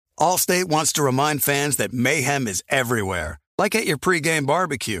Allstate wants to remind fans that mayhem is everywhere, like at your pregame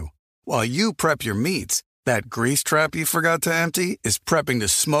barbecue. While you prep your meats, that grease trap you forgot to empty is prepping to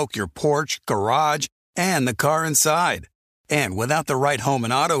smoke your porch, garage, and the car inside. And without the right home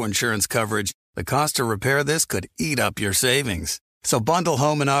and auto insurance coverage, the cost to repair this could eat up your savings. So bundle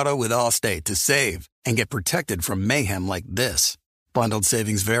home and auto with Allstate to save and get protected from mayhem like this. Bundled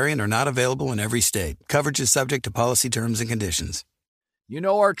savings vary and are not available in every state. Coverage is subject to policy terms and conditions. You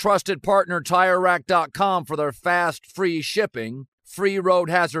know our trusted partner TireRack.com for their fast, free shipping, free road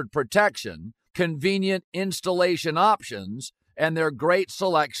hazard protection, convenient installation options, and their great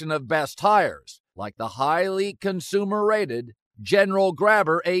selection of best tires, like the highly consumer-rated General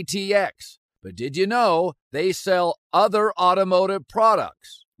Grabber ATX. But did you know they sell other automotive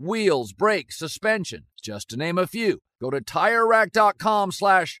products? Wheels, brakes, suspension, just to name a few. Go to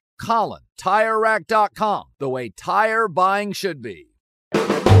TireRack.com/Colin. TireRack.com, the way tire buying should be.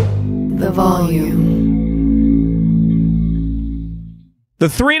 The volume. The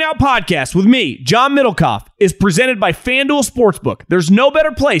 3 and Out podcast with me, John Middlecoff, is presented by FanDuel Sportsbook. There's no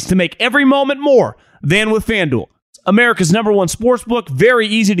better place to make every moment more than with FanDuel. America's #1 sportsbook, very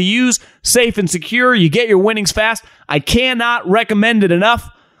easy to use, safe and secure. You get your winnings fast. I cannot recommend it enough.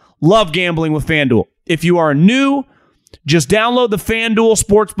 Love gambling with FanDuel. If you are new, just download the FanDuel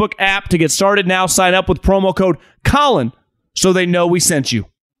Sportsbook app to get started now. Sign up with promo code Colin so they know we sent you.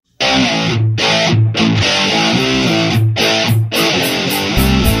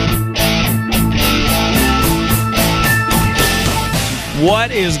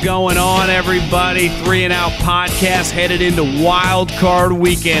 What is going on, everybody? 3 and Out podcast headed into Wild Card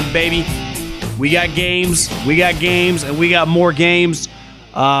Weekend, baby. We got games, and we got more games.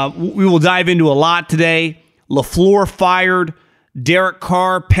 We will dive into a lot today. LaFleur fired. Derek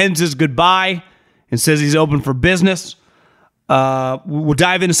Carr pens his goodbye and says he's open for business. We'll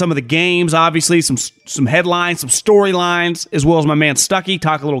dive into some of the games, obviously, some headlines, some storylines, as well as my man Stuckey,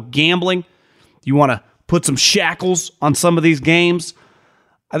 talk a little gambling. You want to put some shackles on some of these games.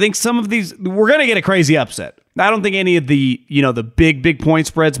 I think some of these, we're going to get a crazy upset. I don't think any of the big point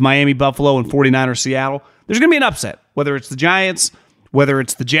spreads, Miami, Buffalo, and 49ers, Seattle, there's going to be an upset. Whether it's the Giants, whether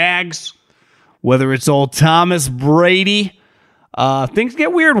it's the Jags, whether it's old Thomas Brady. Things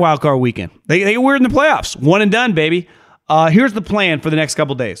get weird wild card weekend. They get weird in the playoffs. One and done, baby. Here's the plan for the next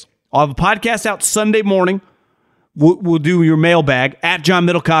couple days. I'll have a podcast out Sunday morning. We'll do your mailbag. At John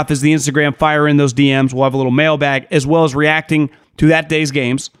Middlecoff is the Instagram. Fire in those DMs. We'll have a little mailbag as well as reacting to that day's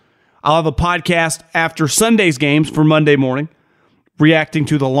games. I'll have a podcast after Sunday's games for Monday morning, reacting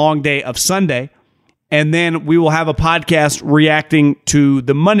to the long day of Sunday. And then we will have a podcast reacting to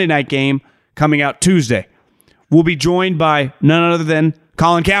the Monday night game coming out Tuesday. We'll be joined by none other than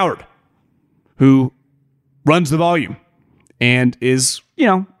Colin Cowherd, who runs the volume and is,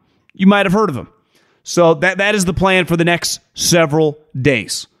 you might have heard of him. So that is the plan for the next several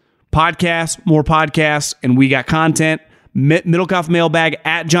days. Podcasts, more podcasts, and we got content. Middlecoff mailbag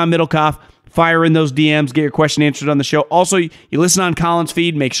at John Middlecoff. Fire in those DMs. Get your question answered on the show. Also, you listen on Colin's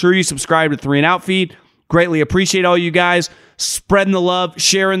feed. Make sure you subscribe to 3 and Out feed. Greatly appreciate all you guys spreading the love,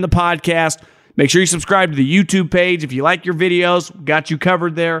 sharing the podcast. Make sure you subscribe to the YouTube page. If you like your videos, got you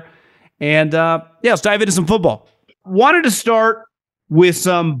covered there. And let's dive into some football. Wanted to start with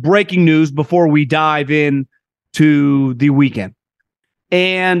some breaking news before we dive in to the weekend.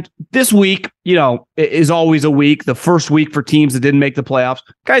 And this week, is always a week, the first week for teams that didn't make the playoffs.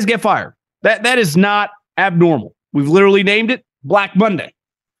 Guys get fired. That is not abnormal. We've literally named it Black Monday.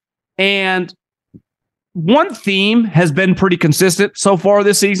 And one theme has been pretty consistent so far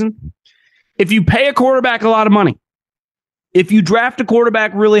this season. If you pay a quarterback a lot of money, if you draft a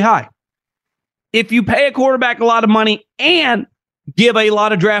quarterback really high, if you pay a quarterback a lot of money and give a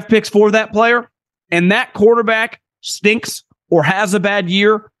lot of draft picks for that player, and that quarterback stinks or has a bad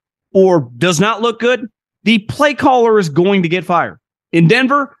year or does not look good, the play caller is going to get fired. In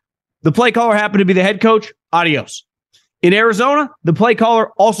Denver, the play caller happened to be the head coach. Adios. In Arizona, the play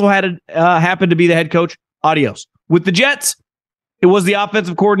caller also happened to be the head coach. Adios. With the Jets, it was the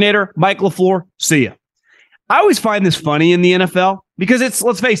offensive coordinator, Mike LaFleur. See ya. I always find this funny in the NFL because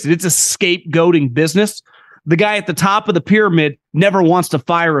let's face it, it's a scapegoating business. The guy at the top of the pyramid never wants to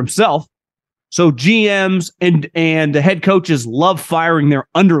fire himself. So GMs and the head coaches love firing their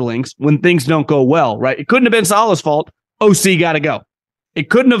underlings when things don't go well, right? It couldn't have been Salah's fault. OC got to go. It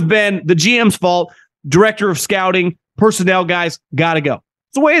couldn't have been the GM's fault. Director of scouting, personnel guys got to go.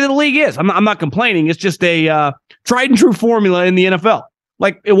 It's the way that the league is. I'm not complaining. It's just a tried and true formula in the NFL.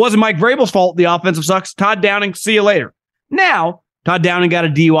 Like, it wasn't Mike Vrabel's fault. The offensive sucks. Todd Downing, see you later. Now, Todd Downing got a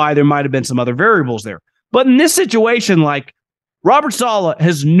DUI. There might have been some other variables there. But in this situation, Robert Saleh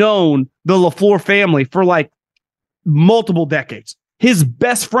has known the LaFleur family for like multiple decades. His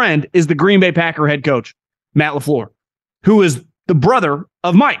best friend is the Green Bay Packer head coach, Matt LaFleur, who is the brother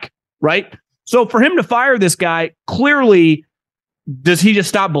of Mike, right? So for him to fire this guy, clearly, does he just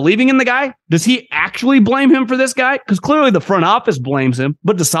stop believing in the guy? Does he actually blame him for this guy? Because clearly the front office blames him,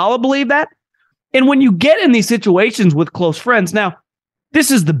 but does Saleh believe that? And when you get in these situations with close friends, now, this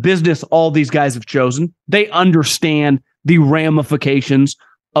is the business all these guys have chosen. They understand the ramifications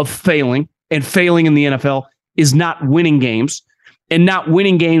of failing, and failing in the NFL is not winning games. And not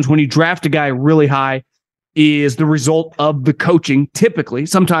winning games when you draft a guy really high is the result of the coaching, typically.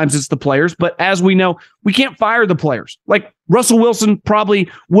 Sometimes it's the players, but as we know, we can't fire the players. Like Russell Wilson probably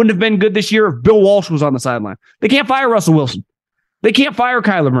wouldn't have been good this year if Bill Walsh was on the sideline. They can't fire Russell Wilson. They can't fire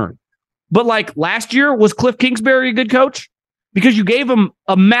Kyler Murray. But like last year, was Cliff Kingsbury a good coach? Because you gave him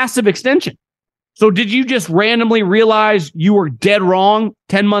a massive extension. So did you just randomly realize you were dead wrong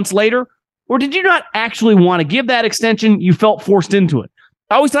 10 months later? Or did you not actually want to give that extension? You felt forced into it.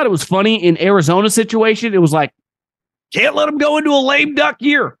 I always thought it was funny in Arizona's situation. It was like, can't let him go into a lame duck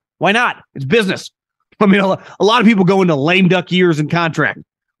year. Why not? It's business. I mean, a lot of people go into lame duck years in contracts.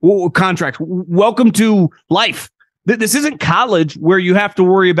 Welcome to life. This isn't college where you have to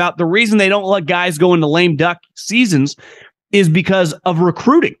worry about the reason they don't let guys go into lame duck seasons is because of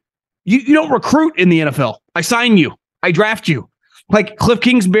recruiting. You don't recruit in the NFL. I sign you. I draft you. Like Cliff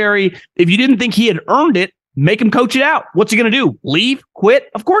Kingsbury, if you didn't think he had earned it, make him coach it out. What's he going to do? Leave? Quit?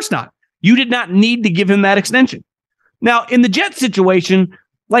 Of course not. You did not need to give him that extension. Now, in the Jets situation,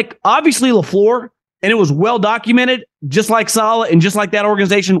 like obviously LaFleur, and it was well documented, just like Saleh and just like that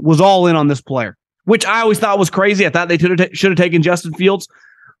organization, was all in on this player, which I always thought was crazy. I thought they should have taken Justin Fields.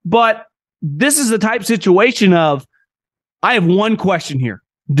 But this is the type situation of, I have one question here.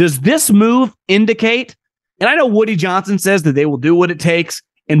 Does this move indicate, and I know Woody Johnson says that they will do what it takes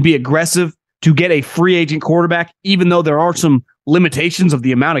and be aggressive to get a free agent quarterback, even though there are some limitations of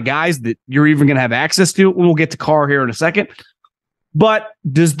the amount of guys that you're even going to have access to. We'll get to Carr here in a second. But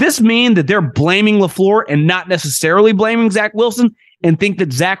does this mean that they're blaming LaFleur and not necessarily blaming Zach Wilson and think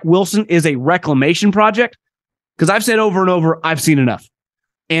that Zach Wilson is a reclamation project? Because I've said over and over, I've seen enough.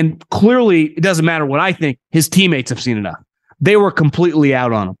 And clearly, it doesn't matter what I think. His teammates have seen enough. They were completely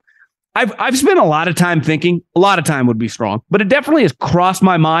out on him. I've spent a lot of time thinking, a lot of time would be strong, but it definitely has crossed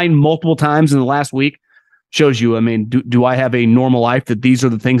my mind multiple times in the last week. Shows you, I mean, do I have a normal life that these are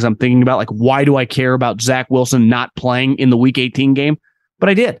the things I'm thinking about? Like, why do I care about Zach Wilson not playing in the Week 18 game? But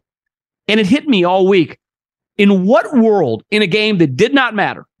I did. And it hit me all week. In what world, in a game that did not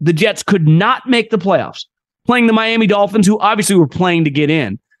matter, the Jets could not make the playoffs, playing the Miami Dolphins, who obviously were playing to get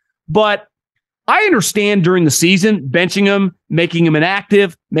in. But I understand during the season, benching him, making him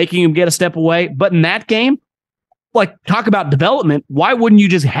inactive, making him get a step away. But in that game, like, talk about development, why wouldn't you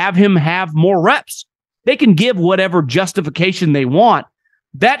just have him have more reps? They can give whatever justification they want.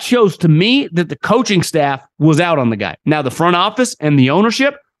 That shows to me that the coaching staff was out on the guy. Now, the front office and the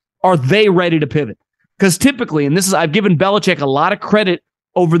ownership, are they ready to pivot? Because typically, and I've given Belichick a lot of credit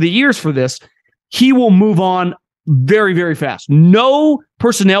over the years for this, he will move on very, very fast. No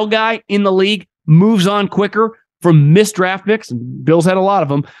personnel guy in the league moves on quicker from missed draft picks, and Bill's had a lot of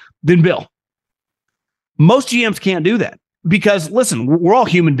them, than Bill. Most GMs can't do that because, listen, we're all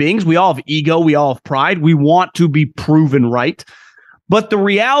human beings. We all have ego. We all have pride. We want to be proven right. But the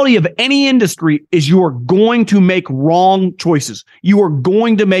reality of any industry is you are going to make wrong choices. You are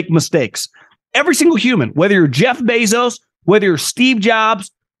going to make mistakes. Every single human, whether you're Jeff Bezos, whether you're Steve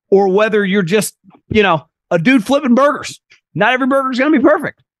Jobs, or whether you're just, a dude flipping burgers, not every burger is going to be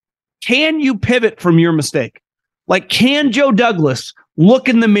perfect. Can you pivot from your mistake? Like, can Joe Douglas look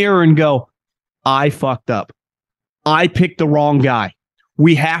in the mirror and go, I fucked up. I picked the wrong guy.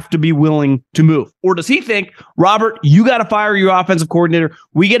 We have to be willing to move. Or does he think, Robert, you got to fire your offensive coordinator.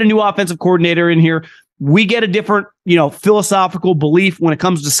 We get a new offensive coordinator in here. We get a different, philosophical belief when it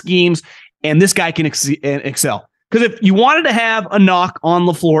comes to schemes, and this guy can excel. Because if you wanted to have a knock on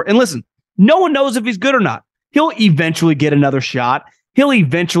LaFleur, and listen, no one knows if he's good or not. He'll eventually get another shot. He'll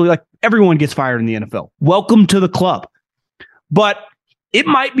eventually, like everyone gets fired in the NFL. Welcome to the club. But it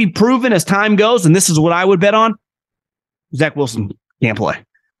might be proven as time goes, and this is what I would bet on, Zach Wilson can't play.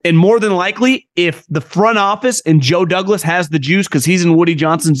 And more than likely, if the front office and Joe Douglas has the juice because he's in Woody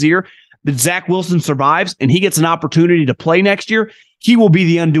Johnson's ear, that Zach Wilson survives and he gets an opportunity to play next year, he will be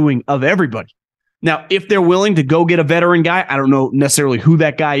the undoing of everybody. Now, if they're willing to go get a veteran guy, I don't know necessarily who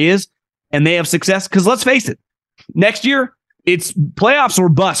that guy is, and they have success, because let's face it, next year, it's playoffs or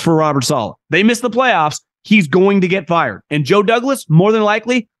bust for Robert Saleh. They miss the playoffs, he's going to get fired. And Joe Douglas, more than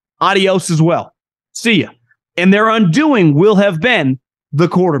likely, adios as well. See ya. And their undoing will have been the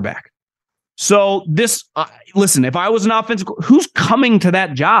quarterback. So this, listen, if I was an offensive, who's coming to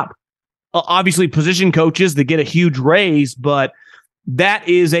that job? Obviously, position coaches that get a huge raise, but that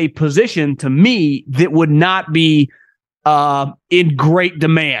is a position to me that would not be in great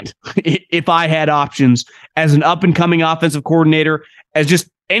demand if I had options as an up-and-coming offensive coordinator, as just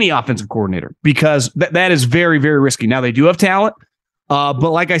any offensive coordinator, because that is very, very risky. Now, they do have talent,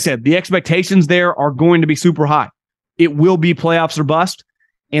 but like I said, the expectations there are going to be super high. It will be playoffs or bust,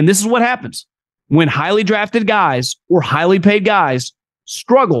 and this is what happens. When highly drafted guys or highly paid guys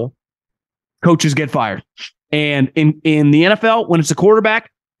struggle, coaches get fired. And in the NFL, when it's a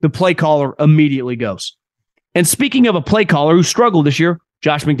quarterback, the play caller immediately goes. And speaking of a play caller who struggled this year,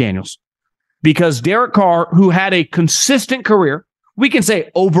 Josh McDaniels. Because Derek Carr, who had a consistent career, we can say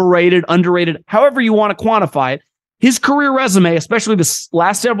overrated, underrated, however you want to quantify it, his career resume, especially the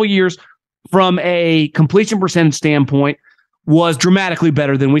last several years from a completion percentage standpoint, was dramatically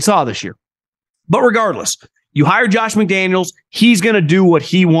better than we saw this year. But regardless, you hire Josh McDaniels, he's going to do what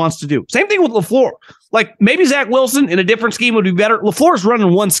he wants to do. Same thing with LaFleur. Like, maybe Zach Wilson in a different scheme would be better. LaFleur's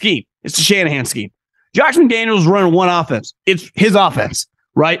running one scheme. It's the Shanahan scheme. Josh McDaniels is running one offense. It's his offense,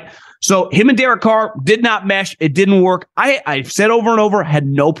 right? So him and Derek Carr did not mesh. It didn't work. I've said over and over, had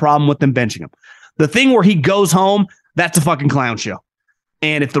no problem with them benching him. The thing where he goes home, that's a fucking clown show.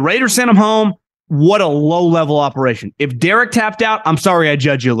 And if the Raiders sent him home, what a low-level operation. If Derek tapped out, I'm sorry I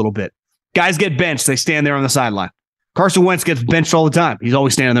judge you a little bit. Guys get benched. They stand there on the sideline. Carson Wentz gets benched all the time. He's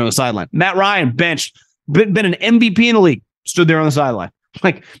always standing there on the sideline. Matt Ryan, benched. Been an MVP in the league. Stood there on the sideline.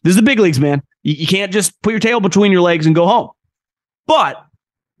 Like, this is the big leagues, man. You can't just put your tail between your legs and go home. But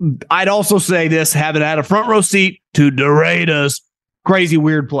I'd also say this, having had a front row seat to the Raiders, crazy,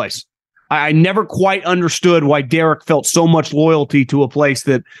 weird place. I never quite understood why Derek felt so much loyalty to a place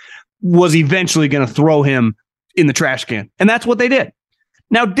that was eventually going to throw him in the trash can. And that's what they did.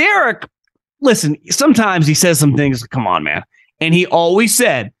 Now, Derek, listen, sometimes he says some things, come on, man. And he always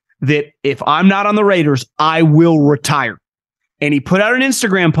said that if I'm not on the Raiders, I will retire. And he put out an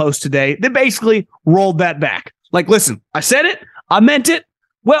Instagram post today that basically rolled that back. Like, listen, I said it. I meant it.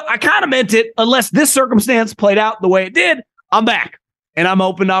 Well, I kind of meant it. Unless this circumstance played out the way it did, I'm back. And I'm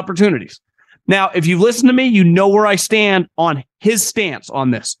open to opportunities. Now, if you've listened to me, you know where I stand on his stance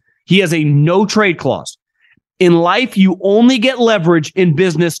on this. He has a no trade clause. In life, you only get leverage in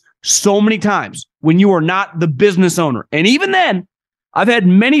business so many times when you are not the business owner. And even then, I've had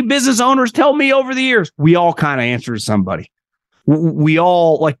many business owners tell me over the years, we all kind of answer to somebody. We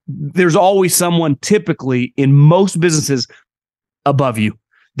all, like, there's always someone typically in most businesses above you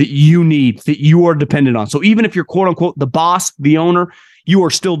that you need, that you are dependent on. So even if you're quote unquote the boss, the owner, you are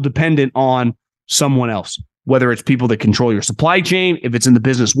still dependent on someone else, whether it's people that control your supply chain, if it's in the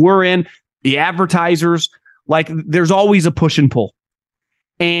business we're in, the advertisers, like there's always a push and pull.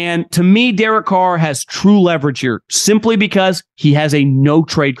 And to me, Derek Carr has true leverage here simply because he has a no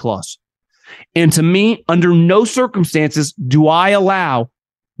trade clause. And to me, under no circumstances do I allow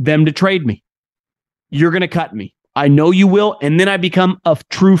them to trade me. You're going to cut me. I know you will. And then I become a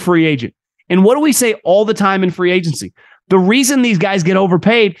true free agent. And what do we say all the time in free agency? The reason these guys get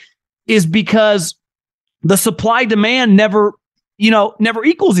overpaid is because the supply demand never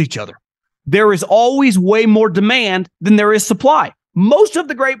equals each other. There is always way more demand than there is supply. Most of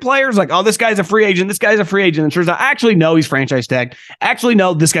the great players, like, oh, this guy's a free agent. This guy's a free agent. And turns out, actually, no, he's franchise tagged. Actually,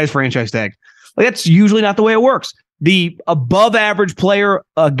 no, this guy's franchise tagged. Like, that's usually not the way it works. The above average player,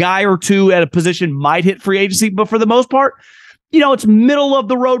 a guy or two at a position might hit free agency, but for the most part, it's middle of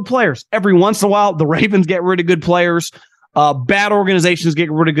the road players. Every once in a while, the Ravens get rid of good players. Bad organizations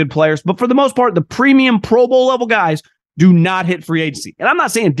get rid of good players. But for the most part, the premium Pro Bowl level guys do not hit free agency. And I'm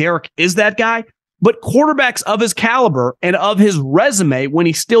not saying Derek is that guy, but quarterbacks of his caliber and of his resume when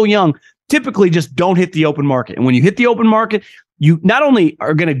he's still young typically just don't hit the open market. And when you hit the open market, you not only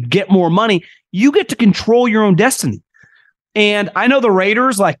are going to get more money, you get to control your own destiny. And I know the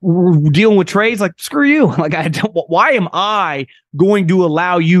Raiders, like, we're dealing with trades, like, screw you. Like, why am I going to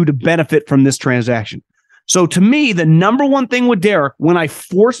allow you to benefit from this transaction? So to me, the number one thing with Derek, when I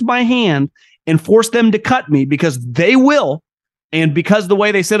force my hand and force them to cut me, because they will, and because the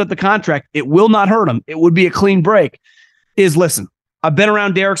way they set up the contract, it will not hurt them, it would be a clean break, is listen, I've been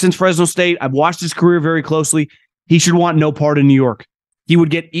around Derek since Fresno State. I've watched his career very closely. He should want no part in New York. He would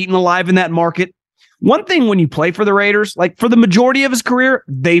get eaten alive in that market. One thing when you play for the Raiders, like for the majority of his career,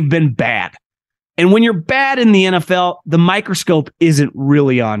 they've been bad. And when you're bad in the NFL, the microscope isn't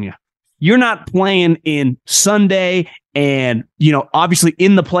really on you. You're not playing in Sunday and, obviously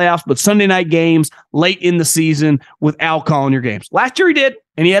in the playoffs, but Sunday night games late in the season with Al calling your games. Last year he did,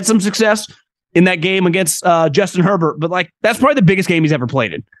 and he had some success. in that game against Justin Herbert, but like that's probably the biggest game he's ever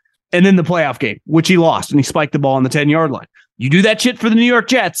played in. And then the playoff game, which he lost, and he spiked the ball on the 10-yard line. You do that shit for the New York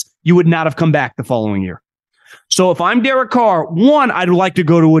Jets, you would not have come back the following year. So if I'm Derek Carr, one, I'd like to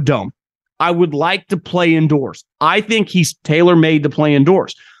go to a dome. I would like to play indoors. I think he's tailor-made to play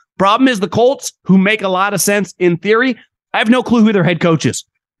indoors. Problem is the Colts, who make a lot of sense in theory, I have no clue who their head coach is.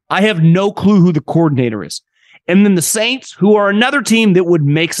 I have no clue who the coordinator is. And then the Saints, who are another team that would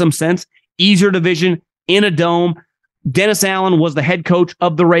make some sense, easier division in a dome. Dennis Allen was the head coach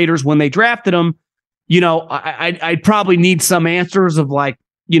of the Raiders when they drafted him. I'd probably need some answers of like,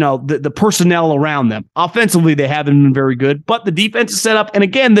 the personnel around them. Offensively, they haven't been very good, but the defense is set up. And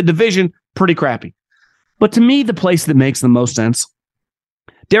again, the division, pretty crappy. But to me, the place that makes the most sense,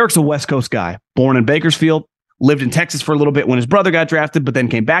 Derek's a West Coast guy, born in Bakersfield, lived in Texas for a little bit when his brother got drafted, but then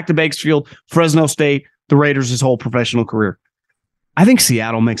came back to Bakersfield, Fresno State, the Raiders his whole professional career. I think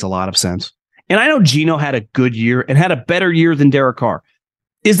Seattle makes a lot of sense. And I know Geno had a good year and had a better year than Derek Carr.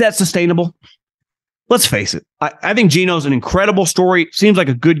 Is that sustainable? Let's face it. I think Geno's an incredible story. Seems like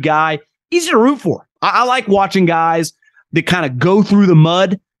a good guy. Easy to root for. I like watching guys that kind of go through the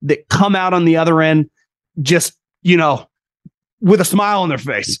mud, that come out on the other end just, with a smile on their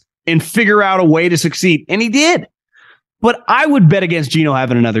face and figure out a way to succeed. And he did. But I would bet against Geno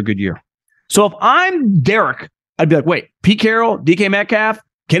having another good year. So if I'm Derek, I'd be like, wait, Pete Carroll, DK Metcalf,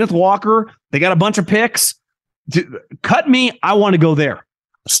 Kenneth Walker, they got a bunch of picks. Cut me. I want to go there.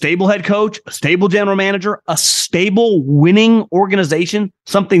 A stable head coach, a stable general manager, a stable winning organization,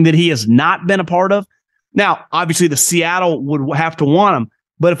 something that he has not been a part of. Now, obviously, the Seattle would have to want him.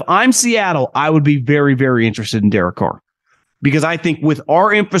 But if I'm Seattle, I would be very, very interested in Derek Carr. Because I think with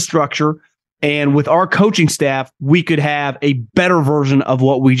our infrastructure and with our coaching staff, we could have a better version of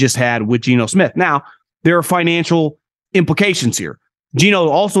what we just had with Geno Smith. Now, there are financial implications here. Geno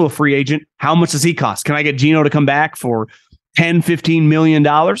also a free agent. How much does he cost? Can I get Geno to come back for $10, $15 million?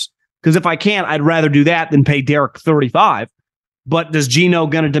 Because if I can't, I'd rather do that than pay Derek 35. But does Geno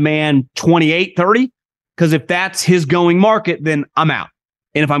going to demand 28, 30? Because if that's his going market, then I'm out.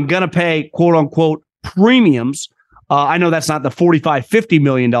 And if I'm going to pay quote unquote premiums, I know that's not the $45, $50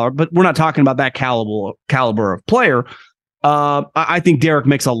 million, but we're not talking about that caliber of player. I think Derek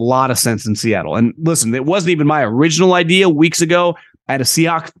makes a lot of sense in Seattle. And listen, it wasn't even my original idea weeks ago. I had a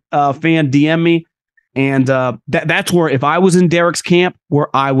Seahawks fan DM me. And that's where, if I was in Derek's camp,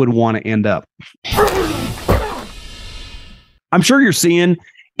 where I would want to end up. I'm sure you're seeing,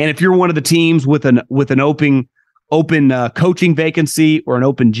 and if you're one of the teams with an open coaching vacancy or an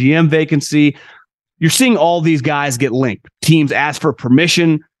open GM vacancy, you're seeing all these guys get linked. Teams ask for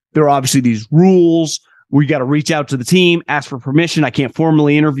permission. There are obviously these rules where you got to reach out to the team, ask for permission. I can't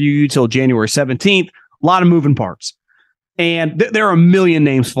formally interview you till January 17th. A lot of moving parts. And there are a million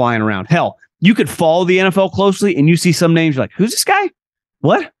names flying around. Hell, you could follow the NFL closely and you see some names like, who's this guy?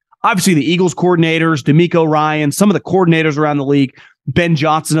 What? Obviously, the Eagles coordinators, DeMeco Ryan, some of the coordinators around the league, Ben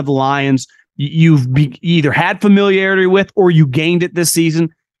Johnson of the Lions, you've either had familiarity with or you gained it this season.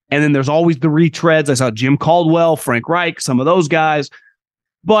 And then there's always the retreads. I saw Jim Caldwell, Frank Reich, some of those guys.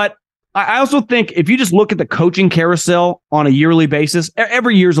 But I also think if you just look at the coaching carousel on a yearly basis,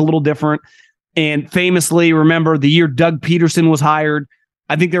 every year is a little different. And famously, remember the year Doug Peterson was hired,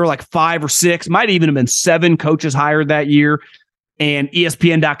 I think there were like 5 or 6, might even have been 7 coaches hired that year. And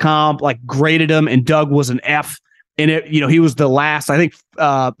ESPN.com like graded him, and Doug was an F. And he was the last. I think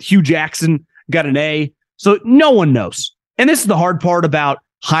Hugh Jackson got an A. So no one knows. And this is the hard part about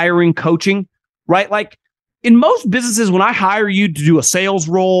hiring coaching, right? Like in most businesses, when I hire you to do a sales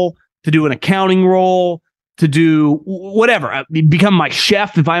role, to do an accounting role, to do whatever, become my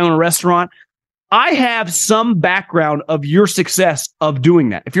chef if I own a restaurant, I have some background of your success of doing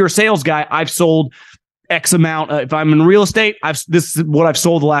that. If you're a sales guy, I've sold X amount. If I'm in real estate, this is what I've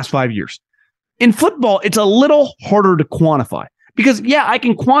sold the last 5 years. In football, it's a little harder to quantify because, yeah, I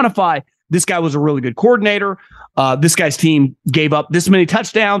can quantify this guy was a really good coordinator. This guy's team gave up this many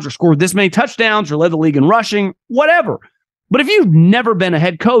touchdowns or scored this many touchdowns or led the league in rushing, whatever. But if you've never been a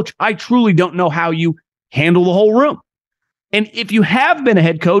head coach, I truly don't know how you handle the whole room. And if you have been a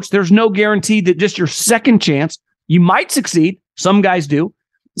head coach, there's no guarantee that just your second chance, you might succeed. Some guys do.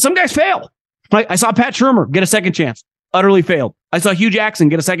 Some guys fail. Right? I saw Pat Shurmur get a second chance, utterly failed. I saw Hugh Jackson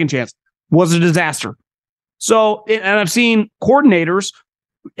get a second chance, was a disaster. So, and I've seen coordinators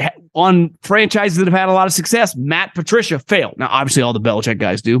on franchises that have had a lot of success. Matt Patricia failed. Now, obviously, all the Belichick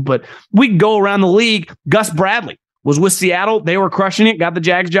guys do, but we can go around the league. Gus Bradley was with Seattle. They were crushing it, got the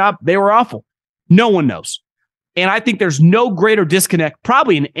Jags job. They were awful. No one knows. And I think there's no greater disconnect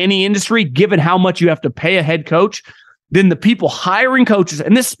probably in any industry, given how much you have to pay a head coach, then the people hiring coaches,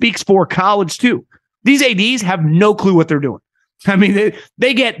 and this speaks for college too. These ADs have no clue what they're doing. I mean,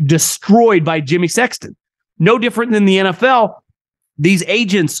 they get destroyed by Jimmy Sexton. No different than the NFL. These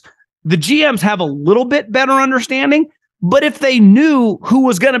agents, the GMs have a little bit better understanding, but if they knew who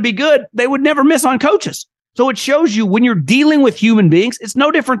was going to be good, they would never miss on coaches. So it shows you when you're dealing with human beings, it's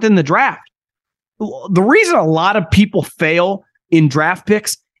no different than the draft. The reason a lot of people fail in draft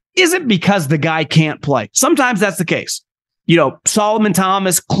picks isn't because the guy can't play. Sometimes that's the case. You know, Solomon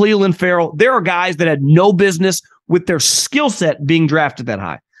Thomas, Cleveland Farrell, there are guys that had no business with their skill set being drafted that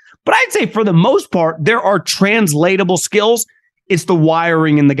high. But I'd say for the most part, there are translatable skills. It's the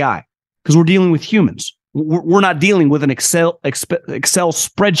wiring in the guy because we're dealing with humans. We're not dealing with an Excel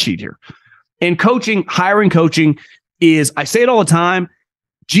spreadsheet here. And coaching, hiring coaching is, I say it all the time,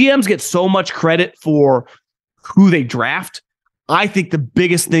 GMs get so much credit for who they draft. I think the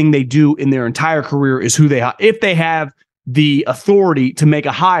biggest thing they do in their entire career is who they, if they have the authority to make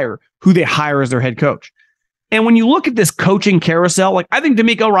a hire, who they hire as their head coach. And when you look at this coaching carousel, like I think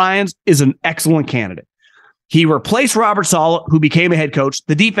DeMeco Ryans is an excellent candidate. He replaced Robert Saleh, who became a head coach.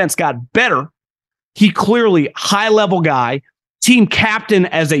 The defense got better. He clearly high-level guy, team captain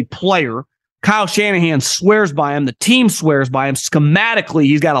as a player. Kyle Shanahan swears by him. The team swears by him. Schematically,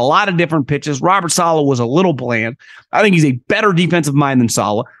 he's got a lot of different pitches. Robert Saleh was a little bland. I think he's a better defensive mind than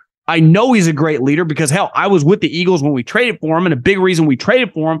Saleh. I know he's a great leader because, hell, I was with the Eagles when we traded for him, and a big reason we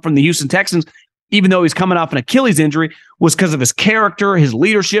traded for him from the Houston Texans, even though he's coming off an Achilles injury, was because of his character, his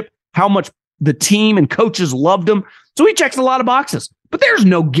leadership, how much the team and coaches loved him. So he checks a lot of boxes. But there's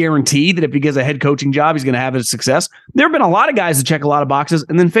no guarantee that if he gets a head coaching job, he's going to have a success. There have been a lot of guys that check a lot of boxes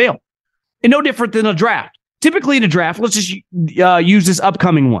and then fail. And no different than a draft. Typically in a draft, let's just use this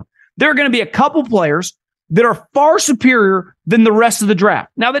upcoming one. There are going to be a couple players that are far superior than the rest of the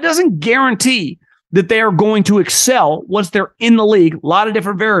draft. Now, that doesn't guarantee that they are going to excel once they're in the league. A lot of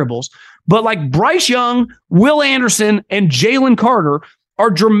different variables. But like Bryce Young, Will Anderson, and Jalen Carter are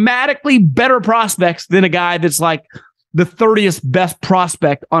dramatically better prospects than a guy that's like the 30th best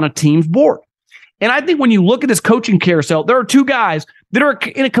prospect on a team's board. And I think when you look at this coaching carousel, there are two guys that are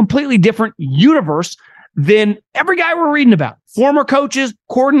in a completely different universe than every guy we're reading about. Former coaches,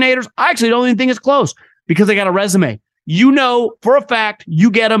 coordinators. I actually don't even think it's close because they got a resume. You know for a fact, you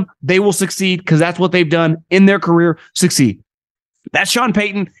get them, they will succeed because that's what they've done in their career, succeed. That's Sean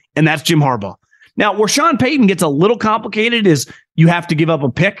Payton and that's Jim Harbaugh. Now, where Sean Payton gets a little complicated is you have to give up a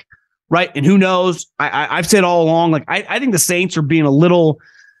pick, right? And who knows? I've said all along, like I think the Saints are being a little,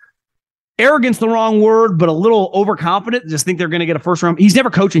 arrogant's the wrong word, but a little overconfident. Just think they're going to get a first round. He's never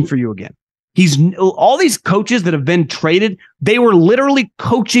coaching for you again. He's all these coaches that have been traded. They were literally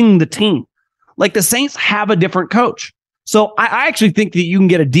coaching the team. Like the Saints have a different coach. So I actually think that you can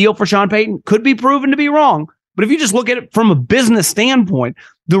get a deal for Sean Payton. Could be proven to be wrong. But if you just look at it from a business standpoint,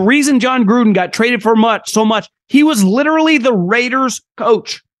 the reason John Gruden got traded for so much, he was literally the Raiders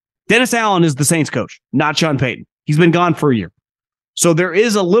coach. Dennis Allen is the Saints coach, not Sean Payton. He's been gone for a year. So there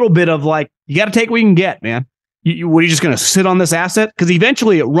is a little bit of like, you got to take what you can get, man. What are you just going to sit on this asset? Because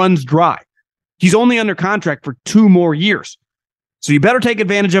eventually it runs dry. He's only under contract for 2 more years. So you better take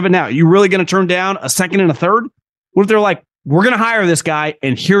advantage of it now. You really going to turn down a second and a third? What if they're like, we're going to hire this guy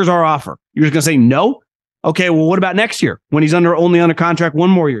and here's our offer? You're just going to say no? Okay, well, what about next year when he's only under contract 1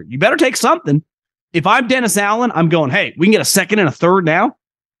 more year? You better take something. If I'm Dennis Allen, I'm going, hey, we can get a second and a third now.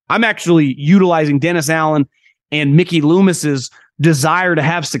 I'm actually utilizing Dennis Allen and Mickey Loomis's desire to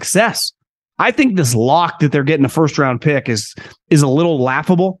have success. I think this lock that they're getting a first round pick is a little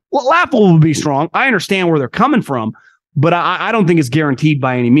laughable. Well, laughable would be strong. I understand where they're coming from, but I don't think it's guaranteed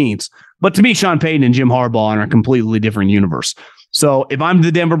by any means. But to me, Sean Payton and Jim Harbaugh are a completely different universe. So if I'm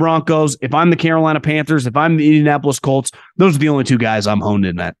the Denver Broncos, if I'm the Carolina Panthers, if I'm the Indianapolis Colts, those are the only 2 guys I'm honed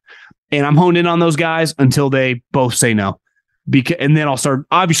in at. And I'm honed in on those guys until they both say no. And then I'll start.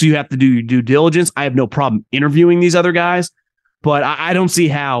 Obviously, you have to do your due diligence. I have no problem interviewing these other guys, but I don't see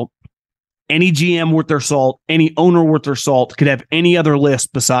how any GM worth their salt, any owner worth their salt could have any other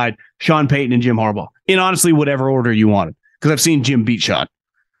list beside Sean Payton and Jim Harbaugh in honestly whatever order you wanted. Because I've seen Jim beat Sean.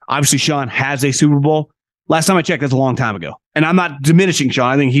 Obviously, Sean has a Super Bowl. Last time I checked, that's a long time ago. And I'm not diminishing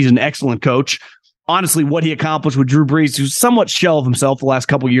Sean. I think he's an excellent coach. Honestly, what he accomplished with Drew Brees, who's somewhat shell of himself the last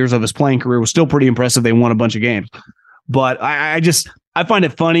couple of years of his playing career, was still pretty impressive. They won a bunch of games. But I find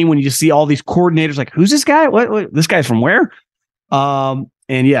it funny when you just see all these coordinators like, who's this guy? What this guy's from where? And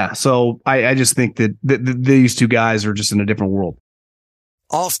yeah, so I just think that these 2 guys are just in a different world.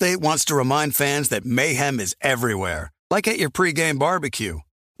 Allstate wants to remind fans that mayhem is everywhere, like at your pregame barbecue.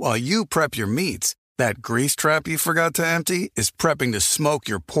 While you prep your meats, that grease trap you forgot to empty is prepping to smoke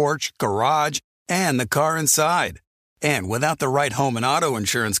your porch, garage, and the car inside. And without the right home and auto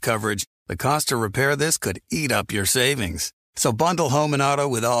insurance coverage, the cost to repair this could eat up your savings. So bundle home and auto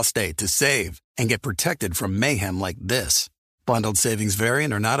with Allstate to save and get protected from mayhem like this. Bundled savings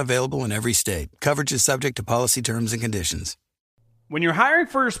variant are not available in every state. Coverage is subject to policy terms and conditions. When you're hiring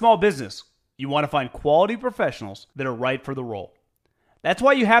for your small business, you want to find quality professionals that are right for the role. That's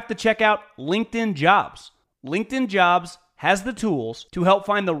why you have to check out LinkedIn Jobs. LinkedIn Jobs has the tools to help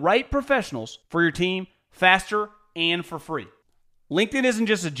find the right professionals for your team faster and for free. LinkedIn isn't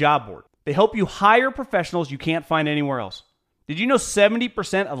just a job board. They help you hire professionals you can't find anywhere else. Did you know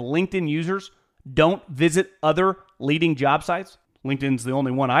 70% of LinkedIn users don't visit other leading job sites? LinkedIn's the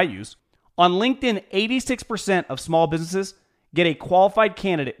only one I use. On LinkedIn, 86% of small businesses get a qualified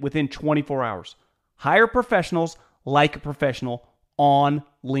candidate within 24 hours. Hire professionals like a professional on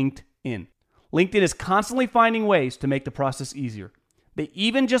LinkedIn. LinkedIn is constantly finding ways to make the process easier. They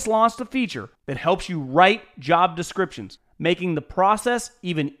even just launched a feature that helps you write job descriptions, making the process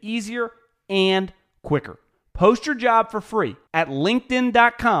even easier and quicker. Post your job for free at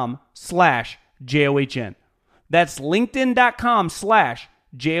linkedin.com/JOHN. That's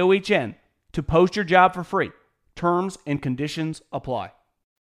linkedin.com/JOHN to post your job for free. Terms and conditions apply.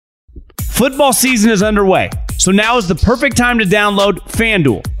 Football season is underway, so now is the perfect time to download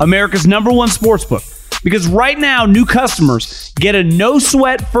FanDuel, America's #1 sportsbook. Because right now, new customers get a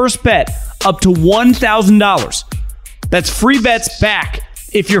no-sweat first bet up to $1,000. That's free bets back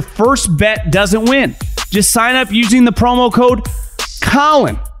if your first bet doesn't win. Just sign up using the promo code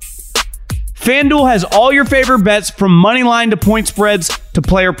Colin. FanDuel has all your favorite bets from money line to point spreads to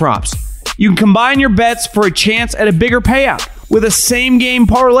player props. You can combine your bets for a chance at a bigger payout with a same-game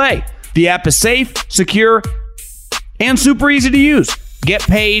parlay. The app is safe, secure, and super easy to use. Get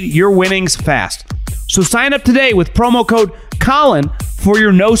paid your winnings fast. So sign up today with promo code Colin for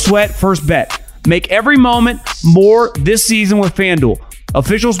your no-sweat first bet. Make every moment more this season with FanDuel,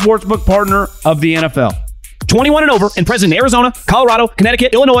 official sportsbook partner of the NFL. 21 and over and present in Arizona, Colorado,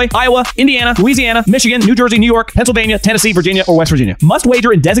 Connecticut, Illinois, Iowa, Indiana, Louisiana, Michigan, New Jersey, New York, Pennsylvania, Tennessee, Virginia, or West Virginia. Must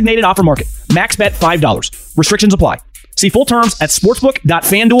wager in designated offer market. Max bet $5. Restrictions apply. See full terms at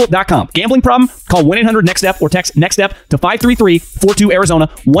sportsbook.fanduel.com. Gambling problem? Call 1-800-NEXT-STEP or text NEXT-STEP to 533-42 Arizona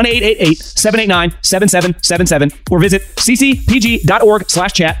 1-888-789-7777 or visit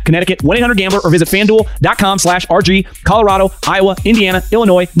ccpg.org/chat Connecticut 1-800-GAMBLER or visit fanduel.com/RG Colorado, Iowa, Indiana,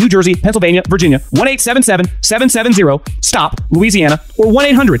 Illinois, New Jersey, Pennsylvania, Virginia 1-877-770-STOP Louisiana or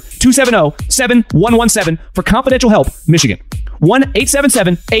 1-800-270-7117 for confidential help Michigan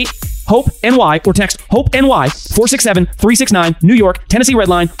 1-877-8-HOPE-NY or text HOPE-NY 467-369 New York, Tennessee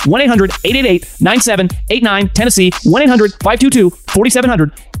Redline 1-800-888-9789 Tennessee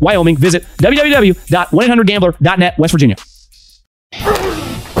 1-800-522-4700 Wyoming. Visit www.1800gambler.net West Virginia.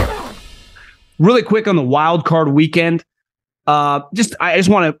 Really quick on the wild card weekend. I just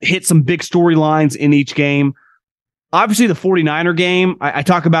want to hit some big storylines in each game. Obviously, the 49er game, I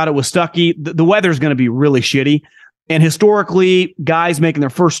talk about it with Stuckey. The weather is going to be really shitty. And historically, guys making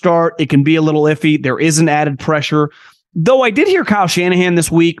their first start, it can be a little iffy. There is an added pressure. Though I did hear Kyle Shanahan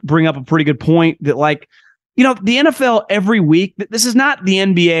this week bring up a pretty good point that, the NFL every week, this is not the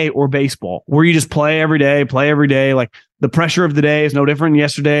NBA or baseball where you just play every day. Like the pressure of the day is no different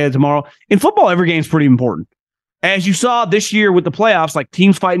yesterday or tomorrow. In football, every game is pretty important. As you saw this year with the playoffs, like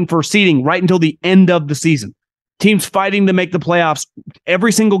teams fighting for seeding right until the end of the season. Teams fighting to make the playoffs.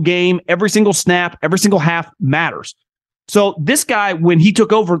 Every single game, every single snap, every single half matters. So this guy, when he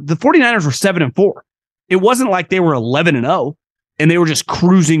took over, the 49ers were 7-4. It wasn't like they were 11-0 and they were just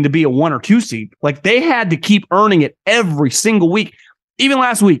cruising to be a 1 or 2 seed. Like they had to keep earning it every single week. Even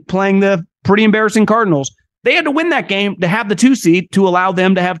last week, playing the pretty embarrassing Cardinals, they had to win that game to have the 2 seed to allow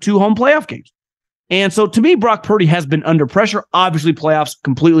them to have 2 home playoff games. And so to me, Brock Purdy has been under pressure. Obviously, playoffs,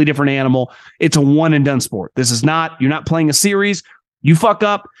 completely different animal. It's a one and done sport. This is not, you're not playing a series. You fuck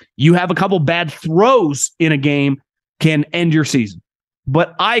up, you have a couple bad throws in a game, can end your season.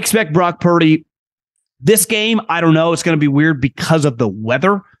 But I expect Brock Purdy, this game, I don't know, it's going to be weird because of the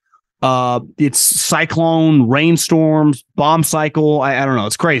weather. It's cyclone, rainstorms, bomb cycle. I don't know.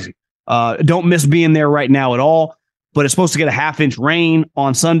 It's crazy. Don't miss being there right now at all. But it's supposed to get a half-inch rain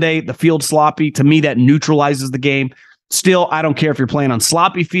on Sunday. The field's sloppy. To me, that neutralizes the game. Still, I don't care if you're playing on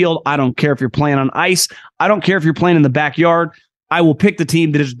sloppy field. I don't care if you're playing on ice. I don't care if you're playing in the backyard. I will pick the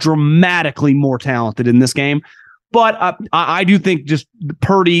team that is dramatically more talented in this game. But I do think just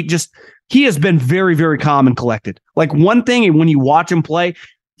Purdy, he has been very, very calm and collected. Like one thing, and when you watch him play,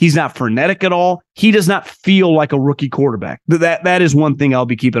 he's not frenetic at all. He does not feel like a rookie quarterback. That is one thing I'll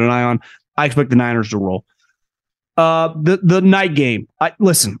be keeping an eye on. I expect the Niners to roll. The night game.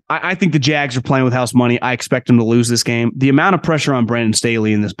 I think the Jags are playing with house money. I expect them to lose this game. The amount of pressure on Brandon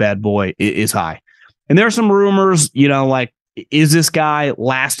Staley in this bad boy is high. And there are some rumors, like, is this guy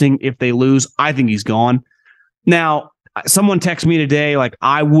lasting if they lose? I think he's gone. Now, someone texted me today, like,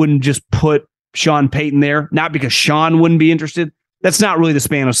 I wouldn't just put Sean Payton there, not because Sean wouldn't be interested. That's not really the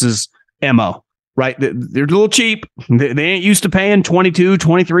Spanos' MO, right? They're a little cheap. They ain't used to paying $22,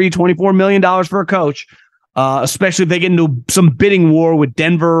 $23, $24 million for a coach. Especially if they get into some bidding war with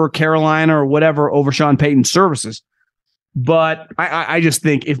Denver or Carolina or whatever over Sean Payton's services. But I just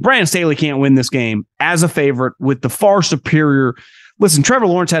think if Brandon Staley can't win this game as a favorite with the far superior, listen, Trevor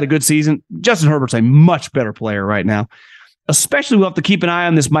Lawrence had a good season. Justin Herbert's a much better player right now. Especially we'll have to keep an eye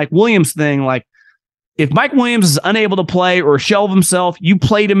on this Mike Williams thing. Like, if Mike Williams is unable to play or shelve himself, you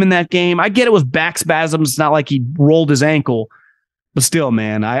played him in that game. I get it was back spasms. It's not like he rolled his ankle. But still,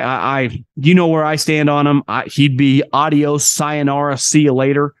 man, I you know where I stand on him. He'd be adios, sayonara, see you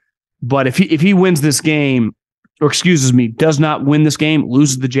later. But if he wins this game, or does not win this game,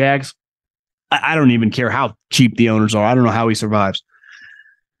 loses the Jags, I don't even care how cheap the owners are. I don't know how he survives.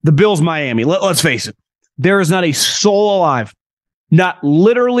 The Bills, Miami. Let's face it, there is not a soul alive, not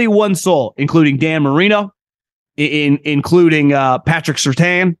literally one soul, including Dan Marino, including Patrick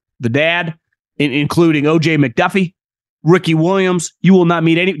Surtain, the dad, including O.J. McDuffie, Ricky Williams. You will not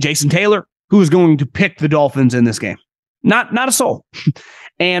meet any Jason Taylor, who is going to pick the Dolphins in this game. Not a soul.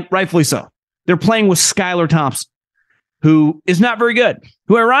 And rightfully so. They're playing with Skylar Thompson, who is not very good,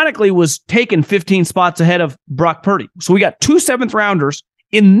 who ironically was taken 15 spots ahead of Brock Purdy. So we got 2 7th-rounders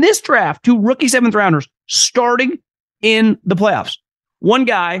in this draft, 2 rookie 7th-rounders starting in the playoffs. One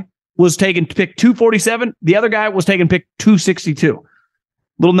guy was taken pick 247. The other guy was taken pick 262.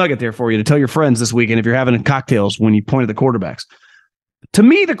 Little nugget there for you to tell your friends this weekend if you're having cocktails when you point at the quarterbacks. To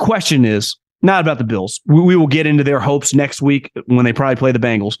me, the question is not about the Bills. We will get into their hopes next week when they probably play the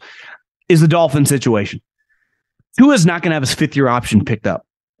Bengals. Is the Dolphin situation. Tua's not going to have his 5th-year option picked up.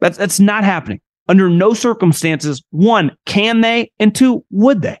 That's not happening. Under no circumstances, 1, can they? And 2,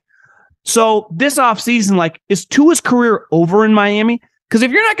 would they? So this offseason, like, is Tua's career over in Miami? Because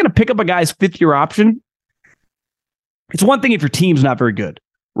if you're not going to pick up a guy's 5th-year option, it's one thing if your team's not very good,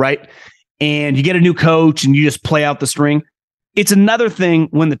 right? And you get a new coach and you just play out the string. It's another thing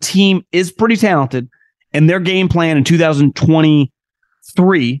when the team is pretty talented and their game plan in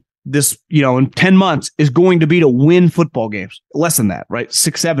 2023, in 10 months, is going to be to win football games. Less than that, right?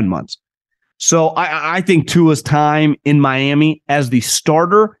 7 months. So I think Tua's time in Miami as the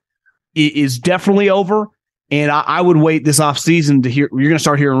starter is definitely over. And I would wait this offseason to hear. You're going to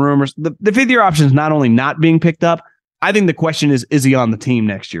start hearing rumors. The 5th-year option is not only not being picked up. I think the question is he on the team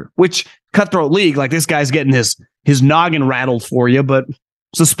next year? Which, cutthroat league, like, this guy's getting his noggin rattled for you, but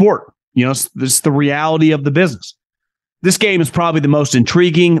it's a sport. It's the reality of the business. This game is probably the most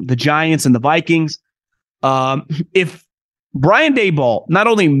intriguing, the Giants and the Vikings. If Brian Daboll not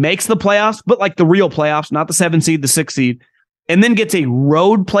only makes the playoffs, but like the real playoffs, not the 7 seed, the 6 seed, and then gets a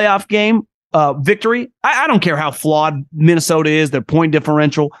road playoff game victory, I don't care how flawed Minnesota is, their point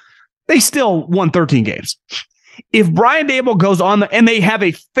differential, they still won 13 games. If Brian Daboll goes on and they have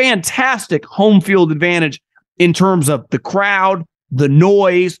a fantastic home field advantage in terms of the crowd, the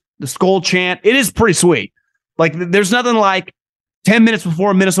noise, the skull chant, it is pretty sweet. Like, there's nothing like 10 minutes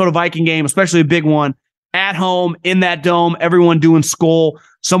before a Minnesota Viking game, especially a big one, at home in that dome, everyone doing skull,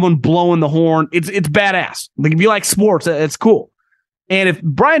 someone blowing the horn. It's badass. Like, if you like sports, it's cool. And if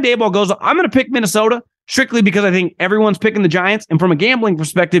Brian Daboll goes, I'm going to pick Minnesota strictly because I think everyone's picking the Giants. And from a gambling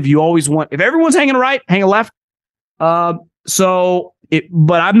perspective, you always want, if everyone's hanging a right, hang a left. But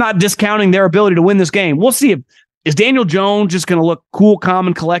I'm not discounting their ability to win this game. We'll see. Is Daniel Jones just going to look cool, calm,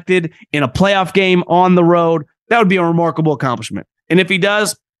 and collected in a playoff game on the road? That would be a remarkable accomplishment. And if he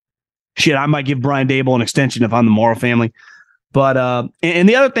does, I might give Brian Daboll an extension if I'm the Morrow family. But and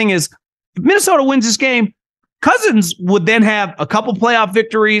the other thing is, if Minnesota wins this game, Cousins would then have a couple playoff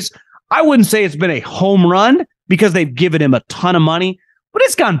victories. I wouldn't say it's been a home run because they've given him a ton of money, but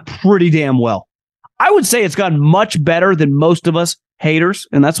it's gone pretty damn well. I would say it's gone much better than most of us haters,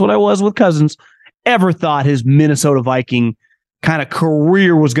 and that's what I was with Cousins, ever thought his Minnesota Viking kind of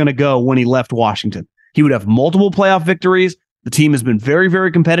career was going to go when he left Washington. He would have multiple playoff victories. The team has been very,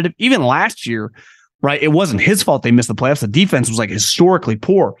 very competitive. Even last year, right? It wasn't his fault they missed the playoffs. The defense was like historically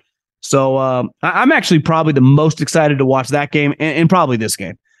poor. So I'm actually probably the most excited to watch that game and probably this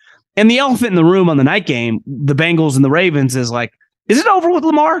game. And the elephant in the room on the night game, the Bengals and the Ravens, is like, is it over with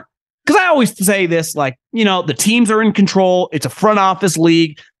Lamar? Because I always say this, like, the teams are in control. It's a front office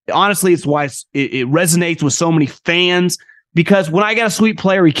league. Honestly, it's why it resonates with so many fans, because when I got a sweet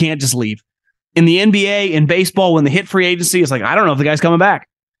player, he can't just leave. In the NBA and baseball, when they hit free agency, it's like, I don't know if the guy's coming back.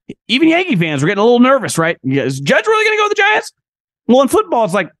 Even Yankee fans were getting a little nervous, right? Is Judge really going to go with the Giants? Well, in football,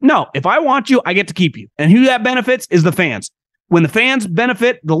 it's like, no, if I want you, I get to keep you. And who that benefits is the fans. When the fans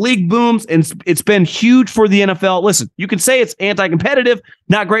benefit, the league booms, and it's been huge for the NFL. Listen, you can say it's anti-competitive,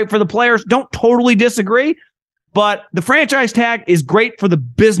 not great for the players. Don't totally disagree, but the franchise tag is great for the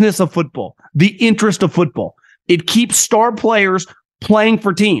business of football, the interest of football. It keeps star players playing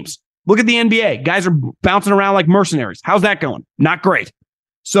for teams. Look at the NBA. Guys are bouncing around like mercenaries. How's that going? Not great.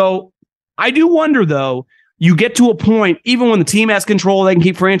 So I do wonder, though, you get to a point, even when the team has control, they can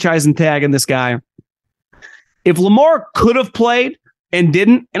keep franchising tagging this guy. If Lamar could have played and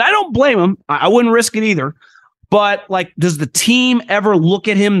didn't, and I don't blame him, I wouldn't risk it either, but like, does the team ever look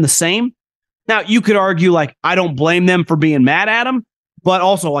at him the same? Now, you could argue, like, I don't blame them for being mad at him, but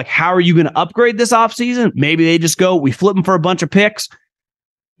also, like, how are you going to upgrade this offseason? Maybe they just go, we flip him for a bunch of picks.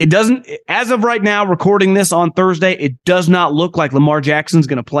 It doesn't, as of right now, recording this on Thursday, it does not look like Lamar Jackson's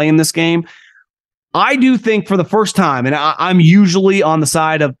going to play in this game. I do think for the first time, and I'm usually on the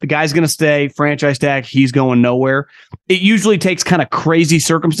side of the guy's going to stay, franchise tag, he's going nowhere. It usually takes kind of crazy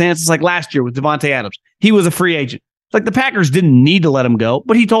circumstances, like last year with Devontae Adams. He was a free agent. Like, the Packers didn't need to let him go,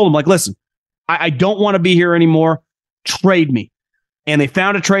 but he told him, like, listen, I don't want to be here anymore. Trade me. And they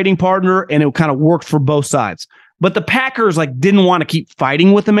found a trading partner, and it kind of worked for both sides. But the Packers, like, didn't want to keep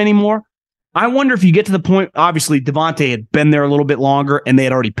fighting with him anymore. I wonder if you get to the point, obviously, Devontae had been there a little bit longer, and they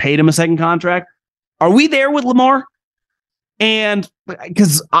had already paid him a second contract. Are we there with Lamar? And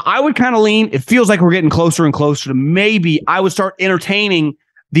because I would kind of lean, it feels like we're getting closer and closer to maybe I would start entertaining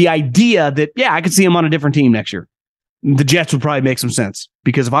the idea that, yeah, I could see him on a different team next year. The Jets would probably make some sense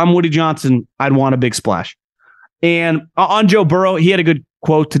because if I'm Woody Johnson, I'd want a big splash. And on Joe Burrow, he had a good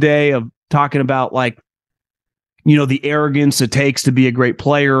quote today of talking about, like, you know, the arrogance it takes to be a great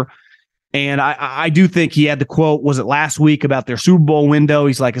player. And I do think he had the quote, was it last week, about their Super Bowl window?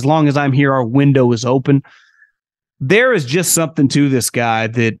 He's like, as long as I'm here, our window is open. There is just something to this guy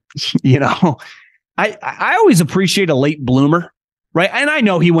that, you know, I always appreciate a late bloomer, right? And I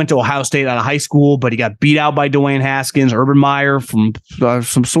know he went to Ohio State out of high school, but he got beat out by Dwayne Haskins. Urban Meyer, from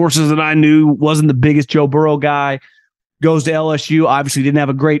some sources that I knew, wasn't the biggest Joe Burrow guy. Goes to LSU, obviously didn't have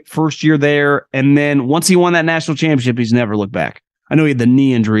a great first year there. And then once he won that national championship, he's never looked back. I know he had the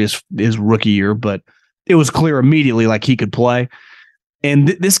knee injury his rookie year, but it was clear immediately, like, he could play. And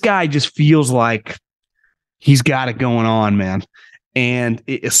this guy just feels like he's got it going on, man. And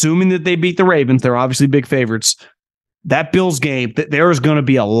assuming that they beat the Ravens, they're obviously big favorites. That Bills game, there is going to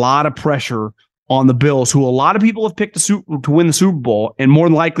be a lot of pressure on the Bills, who a lot of people have picked to win the Super Bowl, and more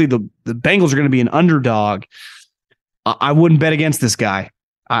than likely the Bengals are going to be an underdog. I wouldn't bet against this guy.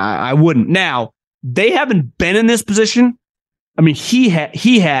 I wouldn't. Now, they haven't been in this position. I mean, he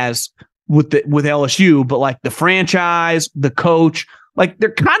has with LSU, but like the franchise, the coach, like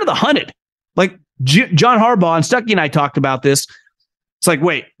they're kind of the hunted. Like John Harbaugh and Stuckey and I talked about this. It's like,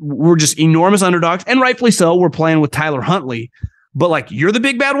 wait, we're just enormous underdogs, and rightfully so. We're playing with Tyler Huntley, but like, you're the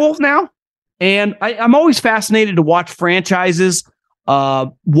big bad wolf now. And I'm always fascinated to watch franchises,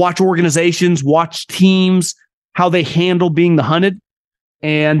 watch organizations, watch teams, how they handle being the hunted.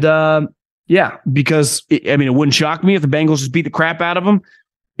 And yeah, because it wouldn't shock me if the Bengals just beat the crap out of them.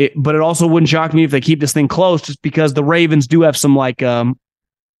 But it also wouldn't shock me if they keep this thing close, just because the Ravens do have some, like,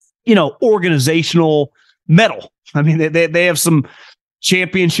 organizational metal. I mean, they have some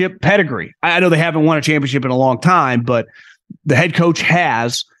championship pedigree. I know they haven't won a championship in a long time, but the head coach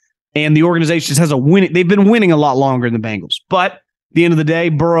has, and the organization just has a win. They've been winning a lot longer than the Bengals. But at the end of the day,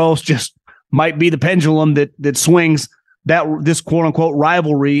 Burrow's just might be the pendulum that swings this quote unquote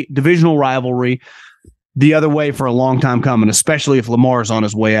rivalry, divisional rivalry, the other way for a long time coming, especially if Lamar is on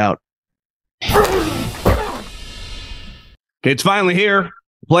his way out. Okay, it's finally here.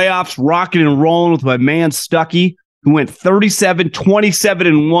 Playoffs rocking and rolling with my man Stuckey, who went 37, 27,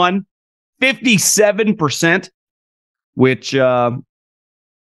 and 1, 57%, which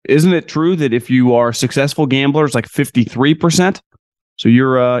isn't it true that if you are a successful gambler, it's like 53%? So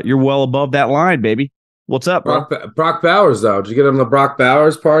you're well above that line, baby. What's up, bro? Brock Bowers, though. Did you get him the Brock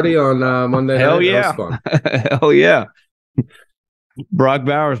Bowers party on Monday night? Hell yeah. That was fun. Hell yeah. Brock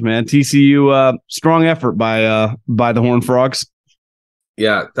Bowers, man. TCU, strong effort by the Horned Frogs.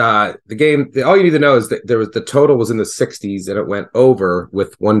 Yeah, the game, all you need to know is that the total was in the 60s, and it went over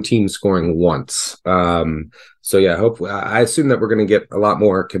with one team scoring once. So yeah, hopefully, I assume that we're going to get a lot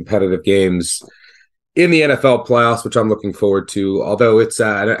more competitive games in the NFL playoffs, which I'm looking forward to. Although it's,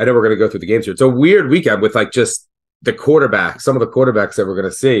 I know we're going to go through the games here. It's a weird weekend with, like, just the quarterbacks, some of the quarterbacks that we're going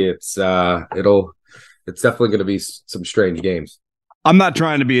to see. It's definitely going to be some strange games. I'm not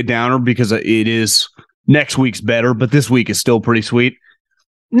trying to be a downer because it is next week's better, but this week is still pretty sweet.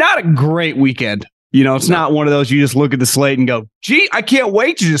 Not a great weekend. It's not one of those you just look at the slate and go, gee, I can't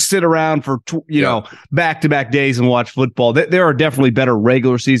wait to just sit around for, back-to-back days and watch football. There are definitely better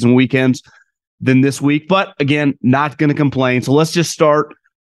regular season weekends than this week, but again, not going to complain. So let's just start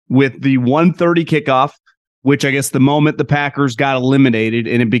with the 1:30 kickoff, which I guess the moment the Packers got eliminated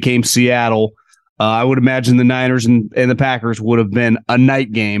and it became Seattle, I would imagine the Niners and the Packers would have been a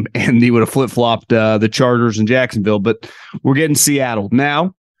night game and they would have flip-flopped the Chargers and Jacksonville, but we're getting Seattle.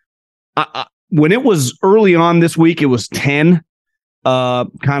 Now, when it was early on this week, it was 10,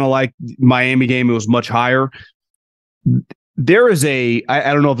 kind of like Miami game. It was much higher. There is I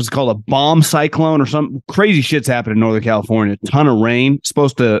don't know if it's called a bomb cyclone or some crazy shit's happened in Northern California. A ton of rain,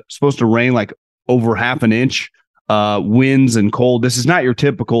 supposed to rain like over half an inch, winds and cold. This is not your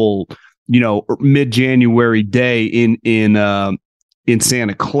typical, mid-January day in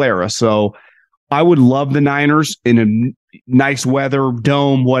Santa Clara. So I would love the Niners in a nice weather,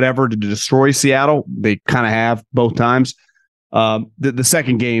 dome, whatever, to destroy Seattle. They kind of have both times. The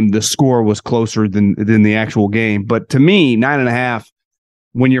second game, the score was closer than the actual game. But to me, 9.5,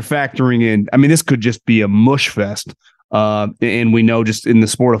 when you're factoring in, this could just be a mush fest. And we know just in the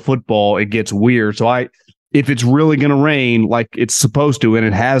sport of football, it gets weird. So if it's really going to rain like it's supposed to, and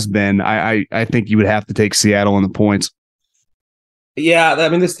it has been, I think you would have to take Seattle in the points. Yeah,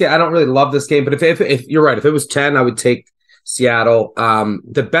 this game, I don't really love this game, but if you're right, if it was 10, I would take Seattle.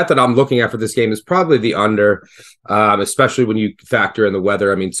 The bet that I'm looking at for this game is probably the under, especially when you factor in the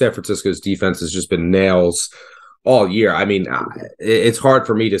weather. San Francisco's defense has just been nails all year. It's hard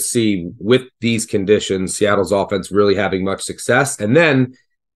for me to see with these conditions, Seattle's offense really having much success. And then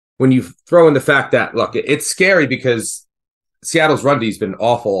when you throw in the fact that, look, it's scary because Seattle's run D's been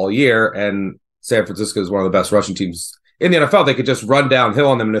awful all year, and San Francisco is one of the best rushing teams in the NFL. They could just run downhill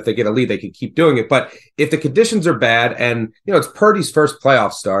on them, and if they get a lead, they could keep doing it. But if the conditions are bad, and it's Purdy's first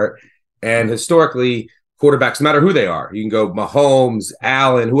playoff start, and historically quarterbacks, no matter who they are, you can go Mahomes,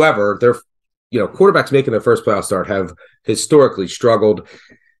 Allen, whoever, they're quarterbacks making their first playoff start have historically struggled.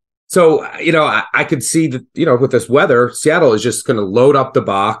 So, I could see that, with this weather, Seattle is just going to load up the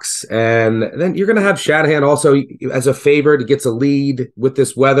box. And then you're going to have Shanahan also as a favorite. He gets a lead with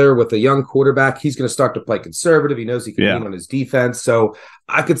this weather with a young quarterback. He's going to start to play conservative. He knows he can lean on his defense. So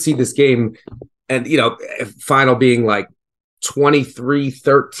I could see this game and, final being like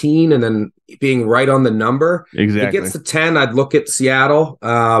 23-13 and then being right on the number. Exactly. If it gets to 10, I'd look at Seattle.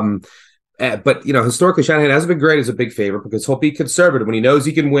 But, historically, Shanahan hasn't been great as a big favorite because he'll be conservative. When he knows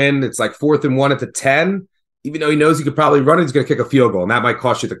he can win, it's like 4th and 1 at the 10. Even though he knows he could probably run it, he's going to kick a field goal. And that might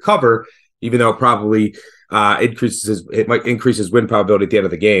cost you the cover, even though it probably might increase his win probability at the end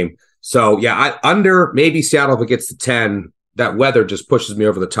of the game. So, under maybe Seattle if it gets to 10. That weather just pushes me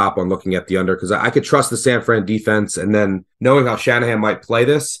over the top on looking at the under because I could trust the San Fran defense. And then knowing how Shanahan might play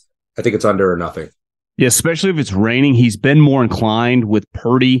this, I think it's under or nothing. Yeah, especially if it's raining. He's been more inclined with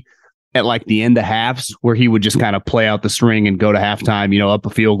Purdy at like the end of halves where he would just kind of play out the string and go to halftime, up a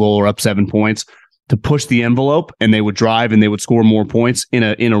field goal or up 7 points to push the envelope, and they would drive and they would score more points in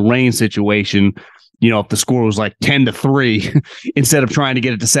a rain situation. If the score was like 10-3, instead of trying to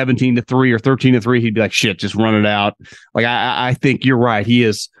get it to 17-3 or 13-3, he'd be like, shit, just run it out. Like, I think you're right. He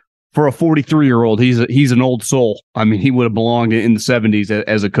is, for a 43-year-old, he's an old soul. He would have belonged in the 70s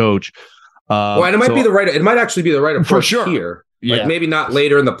as a coach. And it might actually be the right approach for sure. Here. Yeah. Like maybe not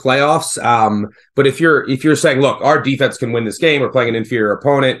later in the playoffs. But if you're saying, look, our defense can win this game, we're playing an inferior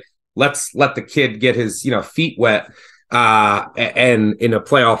opponent, let's let the kid get his, feet wet and in a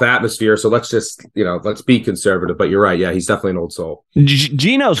playoff atmosphere. So let's just, let's be conservative. But you're right. Yeah, he's definitely an old soul.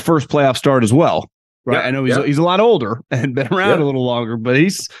 Gino's first playoff start as well. Right. Yep. I know he's a lot older and been around a little longer, but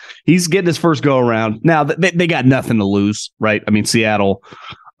he's getting his first go around. Now they got nothing to lose, right? Seattle,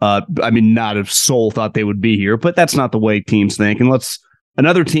 not if Soul thought they would be here, but that's not the way teams think. And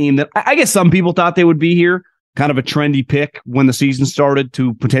another team that I guess some people thought they would be here, kind of a trendy pick when the season started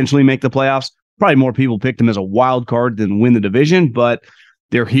to potentially make the playoffs. Probably more people picked them as a wild card than win the division, but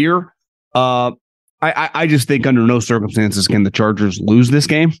they're here. I just think under no circumstances can the Chargers lose this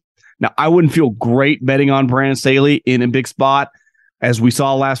game. Now, I wouldn't feel great betting on Brandon Staley in a big spot. As we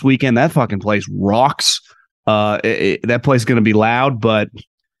saw last weekend, that fucking place rocks. That place is going to be loud, but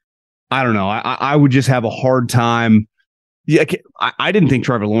I don't know. I would just have a hard time. Yeah, I didn't think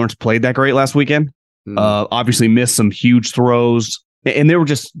Trevor Lawrence played that great last weekend. Obviously missed some huge throws, and there were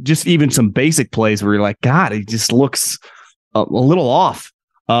just even some basic plays where you're like, God, he just looks a little off.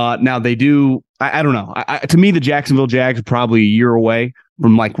 Now they do. I don't know. To me, the Jacksonville Jags are probably a year away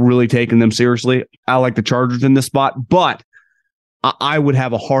from like really taking them seriously. I like the Chargers in this spot, but I would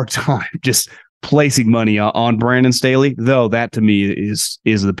have a hard time just placing money on Brandon Staley, though. That to me is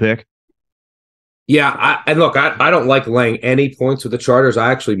the pick. Yeah, I don't like laying any points with the Chargers.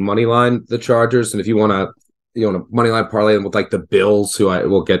 I actually moneyline the Chargers, and if you want to moneyline parlay them with like the Bills, who I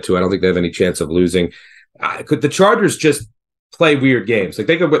will get to, I don't think they have any chance of losing. The Chargers just play weird games. Like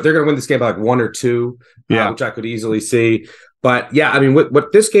they're going to win this game by like 1 or 2, which I could easily see. But yeah, I mean,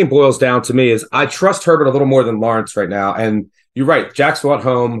 what this game boils down to me is I trust Herbert a little more than Lawrence right now. And you're right, Jacksonville at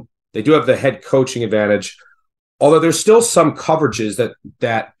home, they do have the head coaching advantage. Although there's still some coverages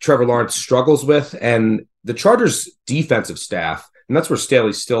that Trevor Lawrence struggles with, and the Chargers' defensive staff, and that's where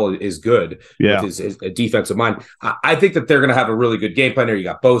Staley still is good with his defensive mind. I think that they're going to have a really good game plan there. You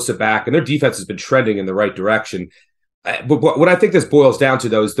got Bosa back, and their defense has been trending in the right direction. But what I think this boils down to,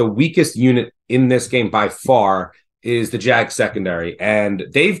 though, is the weakest unit in this game by far is the Jags secondary, and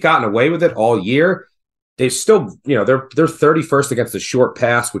they've gotten away with it all year. They still, they're 31st against the short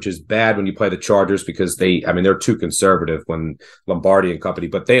pass, which is bad when you play the Chargers because they're too conservative when Lombardi and company,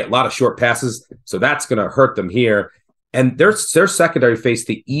 but a lot of short passes, so that's going to hurt them here. And their secondary faced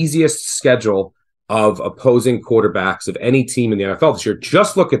the easiest schedule of opposing quarterbacks of any team in the NFL this year.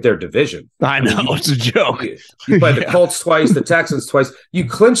 Just look at their division. I know, it's a joke. You played the Colts twice, the Texans twice. You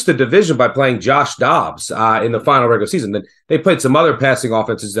clinched the division by playing Josh Dobbs in the final regular season. Then they played some other passing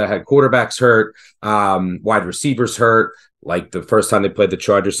offenses that had quarterbacks hurt, wide receivers hurt, like the first time they played the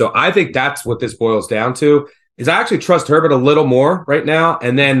Chargers. So I think that's what this boils down to, is I actually trust Herbert a little more right now.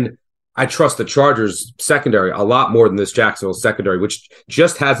 And then I trust the Chargers secondary a lot more than this Jacksonville secondary, which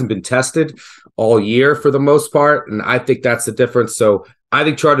just hasn't been tested all year for the most part. And I think that's the difference. So I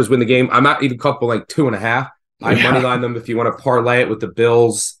think Chargers win the game. I'm not even comfortable like 2.5. I moneyline them if you want to parlay it with the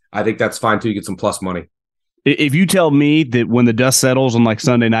Bills. I think that's fine too. You get some plus money. If you tell me that when the dust settles on like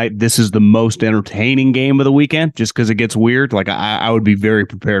Sunday night, this is the most entertaining game of the weekend, just because it gets weird, like I would be very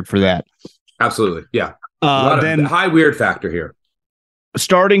prepared for that. Absolutely. Yeah. Then high weird factor here.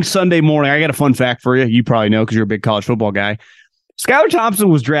 Starting Sunday morning, I got a fun fact for you. You probably know because you're a big college football guy. Skylar Thompson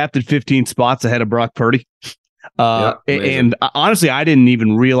was drafted 15 spots ahead of Brock Purdy. And honestly, I didn't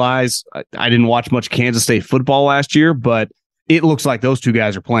even realize I didn't watch much Kansas State football last year, but it looks like those two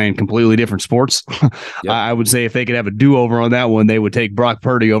guys are playing completely different sports. I would say if they could have a do-over on that one, they would take Brock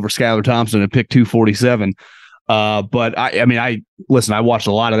Purdy over Skylar Thompson and pick 247. But I watched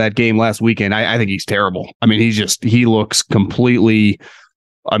a lot of that game last weekend. I think he's terrible. I mean, he looks completely,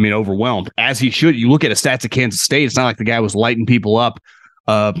 overwhelmed, as he should. You look at his stats at Kansas State, it's not like the guy was lighting people up.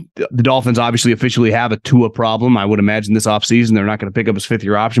 The Dolphins obviously officially have a Tua problem. I would imagine this offseason they're not going to pick up his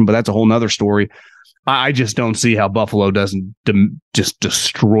fifth-year option, but that's a whole nother story. I just don't see how Buffalo doesn't just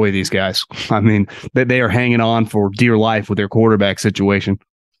destroy these guys. I mean, they are hanging on for dear life with their quarterback situation.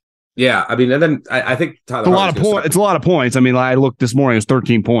 Yeah, and then I think Tyler, it's a lot of points. I mean, I looked this morning; it was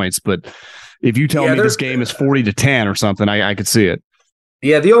 13 points. But if you tell me this game is 40-10 or something, I could see it.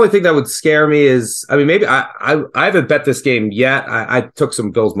 Yeah, the only thing that would scare me is, maybe I haven't bet this game yet. I took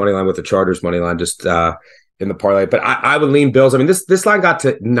some Bills money line with the Chargers money line just in the parlay, but I would lean Bills. I mean, this line got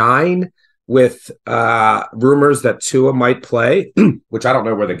to 9 with rumors that Tua might play, which I don't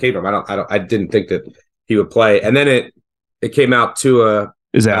know where they came from. I didn't think that he would play, and then it came out Tua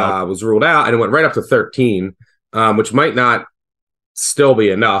was ruled out, and it went right up to 13, which might not still be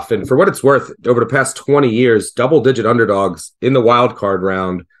enough. And for what it's worth, over the past 20 years, double-digit underdogs in the wild card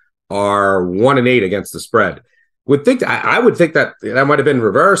round are 1-8 against the spread. I would think that might have been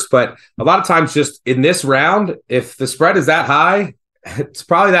reversed, but a lot of times just in this round, if the spread is that high, it's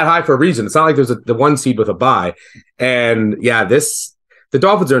probably that high for a reason. It's not like there's the 1 seed with a bye. And yeah, the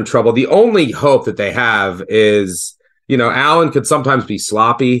Dolphins are in trouble. The only hope that they have is, Allen could sometimes be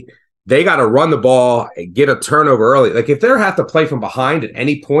sloppy. They got to run the ball and get a turnover early. Like if they have to play from behind at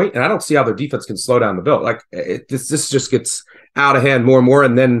any point, and I don't see how their defense can slow down the Bills. Like this just gets out of hand more and more.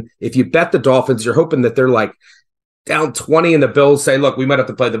 And then if you bet the Dolphins, you're hoping that they're like down 20 and the Bills say, look, we might have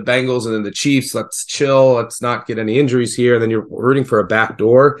to play the Bengals and then the Chiefs. Let's chill. Let's not get any injuries here. And then you're rooting for a back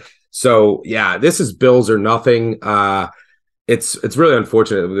door. So yeah, this is Bills or nothing. It's really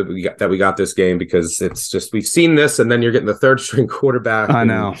unfortunate that we got this game because it's just, we've seen this and then you're getting the third string quarterback. I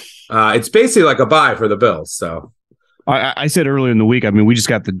know. It's basically like a bye for the Bills. So I said earlier in the week, we just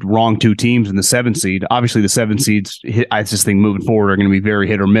got the wrong 2 teams in the 7 seed. Obviously the 7 seeds, I just think moving forward are going to be very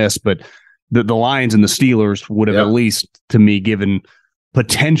hit or miss, but the Lions and the Steelers would have at least, to me, given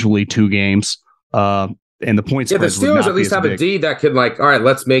potentially 2 games. And the points. Yeah, the Steelers at least have a D that can all right,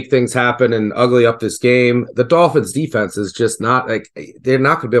 let's make things happen and ugly up this game. The Dolphins defense is just not they're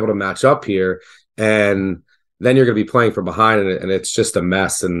not going to be able to match up here. And then you're going to be playing from behind, and it's just a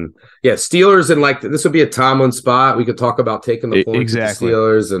mess. And yeah, Steelers, and like this would be a Tomlin spot. We could talk about taking the points exactly. with the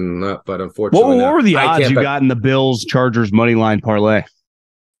Steelers, and but unfortunately, what were the odds you got in the Bills Chargers money line parlay?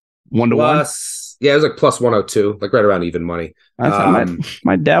 1-1. Yeah, it was like plus 102, like right around even money. I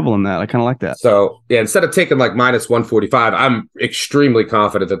might dabble in that. I kind of like that. So yeah, instead of taking like minus 145, I'm extremely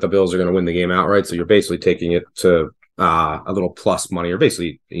confident that the Bills are going to win the game outright. So you're basically taking it to a little plus money, or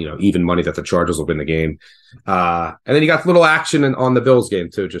basically even money that the Chargers will win the game. And then you got a little action on the Bills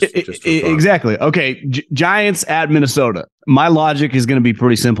game too. Just exactly. Okay, Giants at Minnesota. My logic is going to be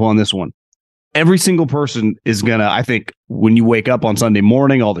pretty simple on this one. Every single person is going to, I think, when you wake up on Sunday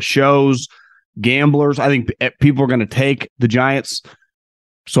morning, all the shows, gamblers, I think people are going to take the Giants.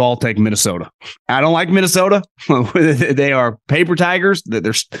 So I'll take Minnesota. I don't like Minnesota. They are paper tigers.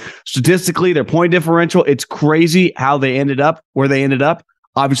 They're statistically, their point differential, it's crazy how they ended up where they ended up.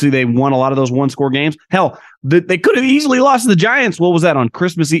 Obviously, they won a lot of those one-score games. Hell, they could have easily lost to the Giants. What was that, on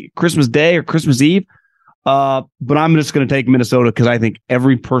Christmas Day or Christmas Eve? But I'm just going to take Minnesota because I think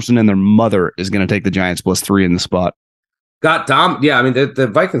every person and their mother is going to take the Giants +3 in the spot. Yeah, I mean, the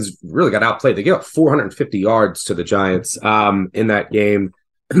Vikings really got outplayed. They gave up 450 yards to the Giants in that game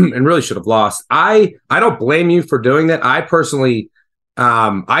and really should have lost. I don't blame you for doing that. I personally,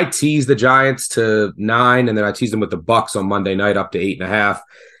 I teased the Giants to 9, and then I teased them with the Bucks on Monday night up to 8.5.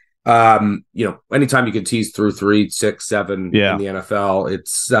 Anytime you can tease through 3, 6, 7 in the NFL,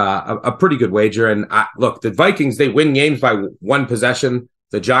 it's a pretty good wager. And look, the Vikings, they win games by one possession.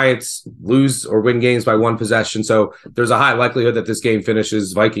 The Giants lose or win games by one possession. So there's a high likelihood that this game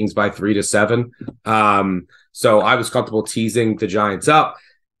finishes Vikings by 3-7. So I was comfortable teasing the Giants up.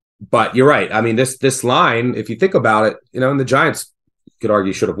 But you're right. I mean, this line, if you think about it, and the Giants, you could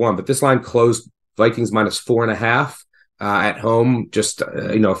argue, should have won. But this line closed Vikings -4.5 at home just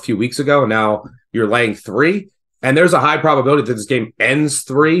a few weeks ago. And now you're laying 3. And there's a high probability that this game ends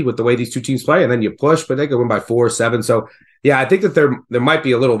 3 with the way these two teams play. And then you push, but they could win by 4 or 7. So yeah, I think that there might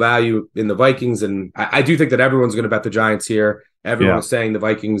be a little value in the Vikings, and I do think that everyone's going to bet the Giants here. Everyone is saying the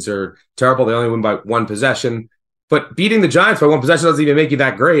Vikings are terrible. They only win by one possession, but beating the Giants by one possession doesn't even make you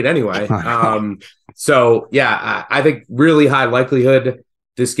that great anyway. So yeah, I think really high likelihood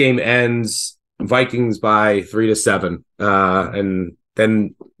this game ends Vikings by 3-7, and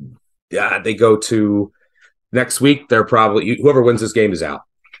then they go to next week. They're probably whoever wins this game is out.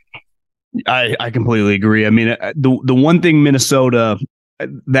 I completely agree. I mean, the one thing Minnesota,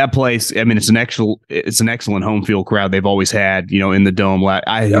 that place, I mean, it's an excellent home field crowd they've always had, in the Dome.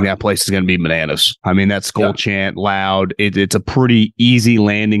 I think that place is going to be bananas. I mean, that Skull chant loud. It's a pretty easy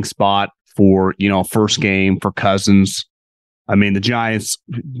landing spot for, first game for Cousins. I mean, the Giants,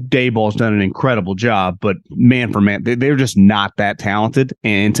 Dayball's done an incredible job, but man for man, they're just not that talented.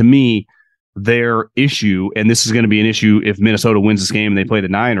 And to me, their issue, and this is going to be an issue if Minnesota wins this game and they play the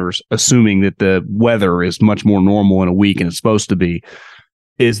Niners, assuming that the weather is much more normal in a week and it's supposed to be,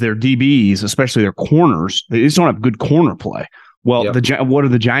 is their DBs, especially their corners. They just don't have good corner play. Well, what are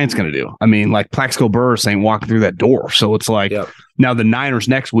the Giants going to do? I mean, like Plaxico Burress ain't walking through that door. So it's like now the Niners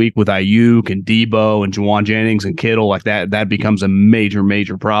next week with Ayuk and Debo and Juwan Jennings and Kittle, like that becomes a major,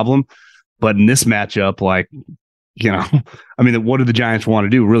 major problem. But in this matchup, like, I mean, what do the Giants want to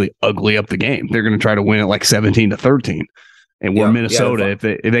do? Really ugly up the game. They're going to try to win it like 17-13. And where Minnesota, if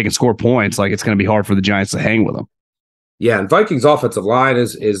they can score points, like it's going to be hard for the Giants to hang with them. Yeah, and Vikings offensive line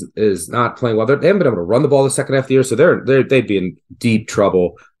is not playing well. They haven't been able to run the ball the second half of the year, so they'd be in deep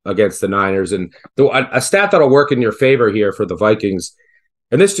trouble against the Niners. And a stat that'll work in your favor here for the Vikings,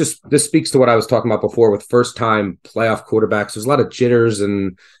 and this speaks to what I was talking about before with first-time playoff quarterbacks. There's a lot of jitters,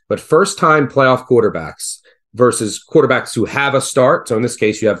 but first-time playoff quarterbacks versus quarterbacks who have a start. So in this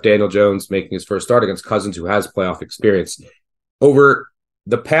case, you have Daniel Jones making his first start against Cousins, who has playoff experience. Over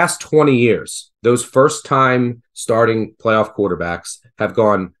the past 20 years, those first-time starting playoff quarterbacks have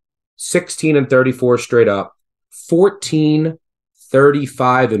gone 16-34 straight up,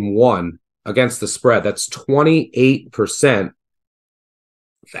 14-35-1 against the spread. That's 28%.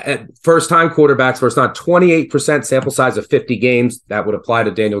 First-time quarterbacks versus not 28% sample size of 50 games. That would apply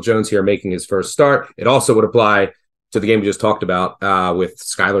to Daniel Jones here making his first start. It also would apply to the game we just talked about with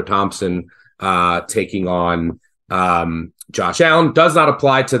Skylar Thompson taking on Josh Allen. Does not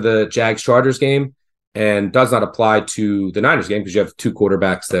apply to the Jags-Chargers game and does not apply to the Niners game because you have two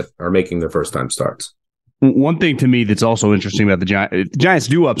quarterbacks that are making their first-time starts. One thing to me that's also interesting about the Giants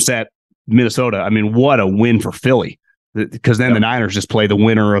do upset Minnesota. I mean, what a win for Philly. Because then the Niners just play the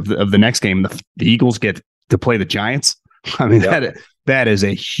winner of the next game. The Eagles get to play the Giants. I mean, that is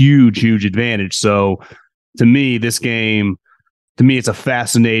a huge, huge advantage. So to me, this game, to me, it's a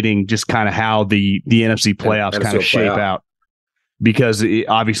fascinating just kind of how the NFC playoffs kind of shape out. Because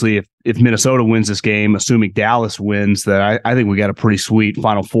obviously, if Minnesota wins this game, assuming Dallas wins, that I think we got a pretty sweet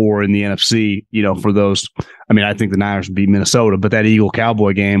Final Four in the NFC. For those, I think the Niners would beat Minnesota, but that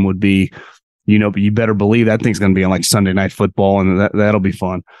Eagle-Cowboy game would be, but you better believe that thing's going to be on like Sunday Night Football, and that'll be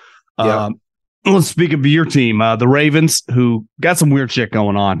fun. Yeah. Let's speak of your team, the Ravens, who got some weird shit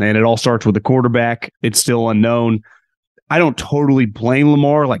going on, and it all starts with the quarterback. It's still unknown. I don't totally blame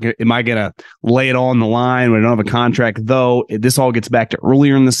Lamar. Like, am I going to lay it all on the line when I don't have a contract? Though, this all gets back to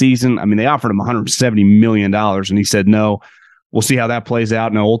earlier in the season. They offered him $170 million, and he said no. We'll see how that plays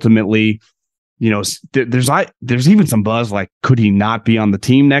out. Now, ultimately, there's even some buzz, like, could he not be on the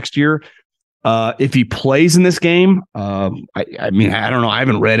team next year? If he plays in this game, I don't know. I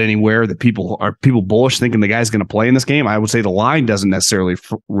haven't read anywhere that people bullish thinking the guy's going to play in this game. I would say the line doesn't necessarily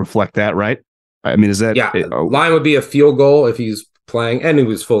reflect that, right? Is that... Yeah, line would be a field goal if he's playing and he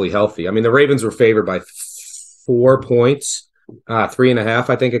was fully healthy. The Ravens were favored by 4 points, 3.5,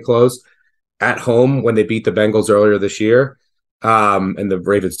 I think it closed, at home when they beat the Bengals earlier this year. And the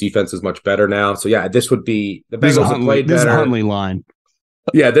Ravens defense is much better now. So, yeah, this would be... The Bengals have played better. This is a Huntley line.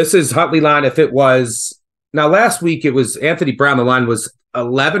 Yeah, this is Huntley line. If it was... Now, last week, it was Anthony Brown. The line was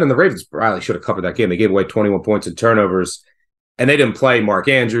 11, and the Ravens probably should have covered that game. They gave away 21 points in turnovers. And they didn't play Mark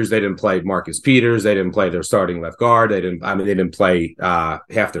Andrews. They didn't play Marcus Peters. They didn't play their starting left guard. They didn't play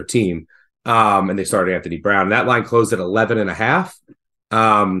half their team. And they started Anthony Brown. That line closed at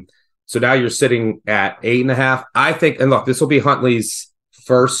 11.5. So now you're sitting at 8.5. I think, and look, this will be Huntley's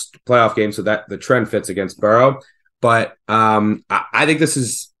first playoff game, so that the trend fits against Burrow. But I think this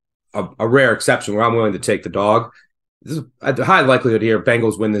is a rare exception where I'm willing to take the dog. This is a high likelihood here.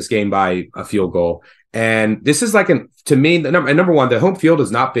 Bengals win this game by a field goal. And this is like, to me, number one, the home field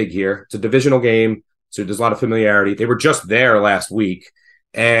is not big here. It's a divisional game, so there's a lot of familiarity. They were just there last week,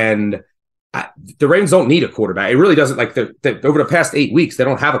 and the Ravens don't need a quarterback. It really doesn't. Like, over the past 8 weeks, they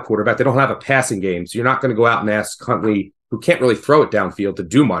don't have a quarterback. They don't have a passing game, so you're not going to go out and ask Huntley, who can't really throw it downfield, to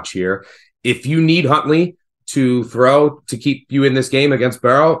do much here. If you need Huntley to throw to keep you in this game against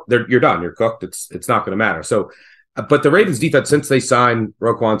Burrow, you're done. You're cooked. It's not going to matter. So, but the Ravens defense, since they signed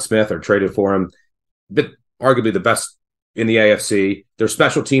Roquan Smith or traded for him, but arguably the best in the AFC. Their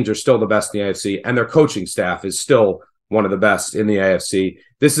special teams are still the best in the AFC, and their coaching staff is still one of the best in the AFC.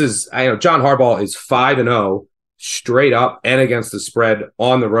 This is, John Harbaugh is 5-0 straight up and against the spread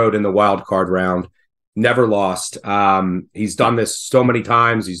on the road in the wild card round. Never lost. He's done this so many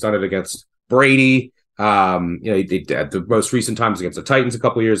times. He's done it against Brady. He did the most recent times against the Titans a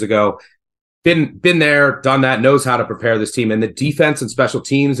couple of years ago. Been there, done that, knows how to prepare this team. And the defense and special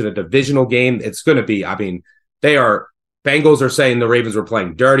teams in a divisional game, it's going to be, Bengals are saying the Ravens were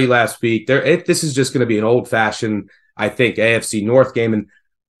playing dirty last week. This is just going to be an old-fashioned, I think, AFC North game. And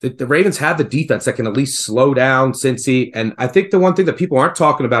the Ravens have the defense that can at least slow down Cincy. And I think the one thing that people aren't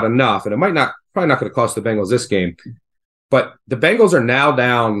talking about enough, and it probably not going to cost the Bengals this game, but the Bengals are now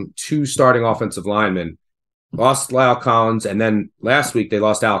down 2 starting offensive linemen. Lost Lyle Collins, and then last week they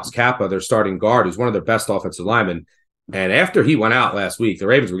lost Alex Kappa, their starting guard, who's one of their best offensive linemen. And after he went out last week, the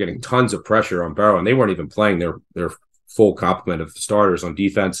Ravens were getting tons of pressure on Burrow, and they weren't even playing their full complement of starters on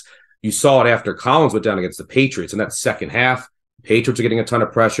defense. You saw it after Collins went down against the Patriots in that second half. Patriots are getting a ton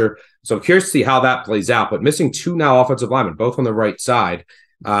of pressure. So I'm curious to see how that plays out. But missing 2 now offensive linemen, both on the right side,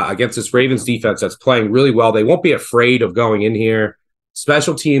 against this Ravens defense that's playing really well. They won't be afraid of going in here.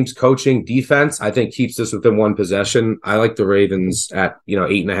 Special teams, coaching, defense, I think keeps this within 1 possession. I like the Ravens at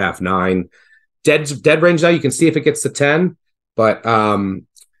 8.5, 9. Dead range now. You can see if it gets to 10. But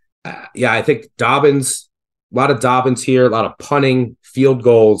I think Dobbins, a lot of Dobbins here, a lot of punting, field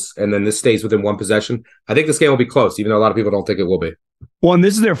goals, and then this stays within 1 possession. I think this game will be close, even though a lot of people don't think it will be. Well, and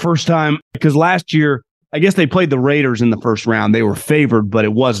this is their first time, because last year, I guess they played the Raiders in the first round. They were favored, but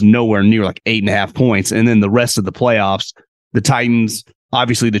it was nowhere near like 8.5 points. And then the rest of the playoffs, the Titans,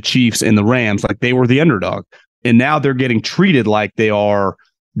 obviously the Chiefs, and the Rams, like they were the underdog. And now they're getting treated like they are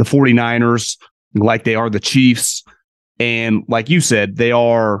the 49ers, like they are the Chiefs. And like you said, they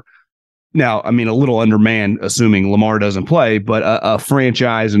are now, a little undermanned, assuming Lamar doesn't play, but a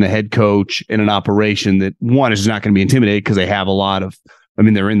franchise and a head coach and an operation that, one, is not going to be intimidated because they have a lot of,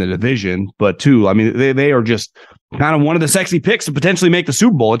 they're in the division, but 2, they are just kind of one of the sexy picks to potentially make the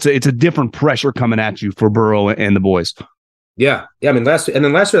Super Bowl. It's a different pressure coming at you for Burrow and the boys. Yeah. Last year,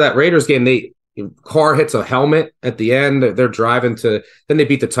 that Raiders game, Carr hits a helmet at the end. They're driving then they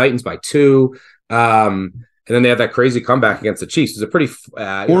beat the Titans by 2. And then they have that crazy comeback against the Chiefs. It's a pretty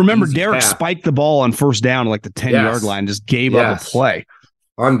remember, Derek spiked the ball on first down, like the 10-yard line, just gave up a play.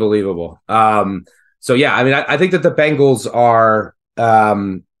 Unbelievable. So yeah, I mean, I think that the Bengals are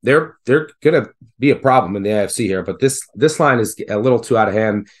they're going to be a problem in the AFC here, but this line is a little too out of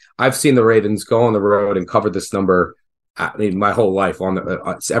hand. I've seen the Ravens go on the road and cover this number. I mean, my whole life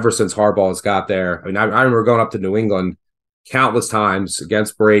ever since Harbaugh has got there. I mean, I remember going up to New England countless times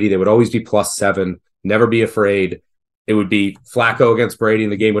against Brady. They would always be +7, never be afraid. It would be Flacco against Brady,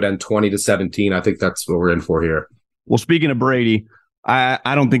 and the game would end 20-17. I think that's what we're in for here. Well, speaking of Brady,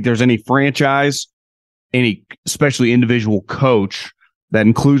 I don't think there's any franchise, any especially individual coach that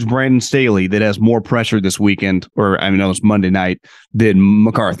includes Brandon Staley that has more pressure this weekend, or I mean, it's Monday night, than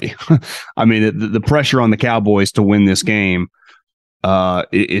McCarthy. I mean, the pressure on the Cowboys to win this game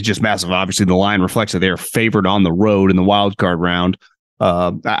is just massive. Obviously, the line reflects that they're favored on the road in the wild card round.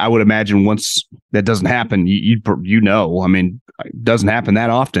 I would imagine once that doesn't happen, I mean, it doesn't happen that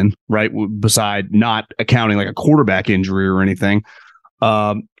often, right? Beside not accounting like a quarterback injury or anything.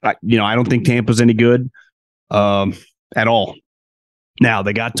 I don't think Tampa's any good at all. Now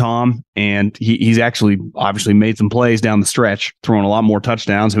they got Tom, and he's actually obviously made some plays down the stretch, throwing a lot more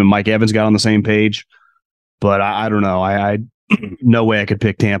touchdowns. Him and Mike Evans got on the same page, but I don't know. I no way I could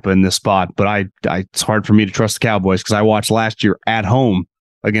pick Tampa in this spot, but it's hard for me to trust the Cowboys because I watched last year at home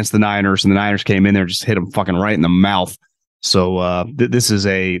against the Niners, and the Niners came in there and just hit them fucking right in the mouth. So this is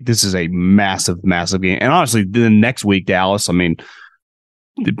a massive, massive game. And honestly, the next week, Dallas, I mean,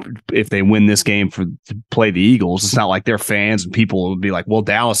 if they win this game to play the Eagles, it's not like their fans and people would be like, well,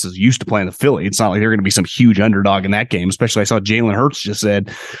 Dallas is used to playing the Philly. It's not like they're going to be some huge underdog in that game. Especially I saw Jalen Hurts just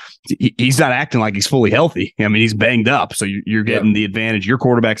said he's not acting like he's fully healthy. I mean, he's banged up. So you're getting the advantage. Your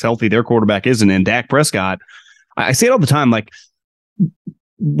quarterback's healthy. Their quarterback isn't. And Dak Prescott, I say it all the time, like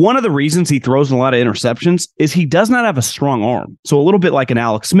one of the reasons he throws a lot of interceptions is he does not have a strong arm. So a little bit like an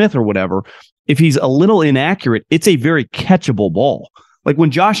Alex Smith or whatever, if he's a little inaccurate, it's a very catchable ball. Like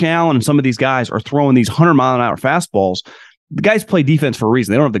when Josh Allen and some of these guys are throwing these 100-mile-an-hour fastballs, the guys play defense for a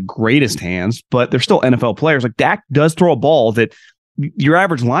reason. They don't have the greatest hands, but they're still NFL players. Like Dak does throw a ball that your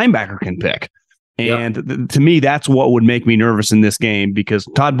average linebacker can pick. And to me, that's what would make me nervous in this game because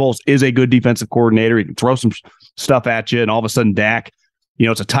Todd Bowles is a good defensive coordinator. He can throw some stuff at you, and all of a sudden Dak,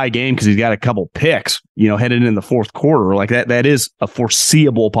 it's a tie game because he's got a couple picks, headed in the fourth quarter. Like that is a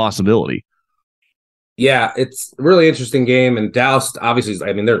foreseeable possibility. Yeah, it's a really interesting game, and Dallas obviously,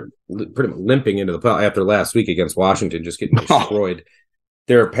 I mean, they're pretty much limping into the playoff after last week against Washington, just getting destroyed.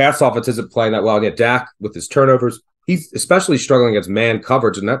 Their pass offense isn't playing that well, and yet Dak, with his turnovers, he's especially struggling against man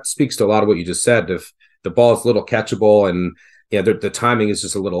coverage, and that speaks to a lot of what you just said. If the ball is a little catchable, and the timing is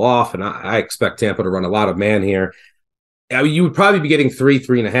just a little off, and I expect Tampa to run a lot of man here. I mean, you would probably be getting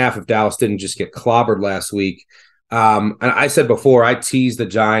 3.5 if Dallas didn't just get clobbered last week. And I said before, I teased the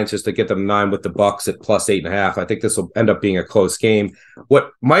Giants just to get them 9 with the Bucks at +8.5. I think this will end up being a close game.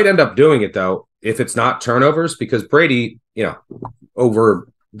 What might end up doing it, though, if it's not turnovers, because Brady, over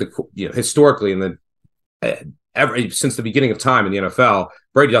the historically in the since the beginning of time in the NFL,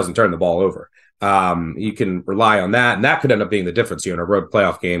 Brady doesn't turn the ball over. You can rely on that, and that could end up being the difference here in a road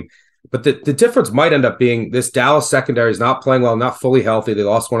playoff game. But the difference might end up being this Dallas secondary is not playing well, not fully healthy. They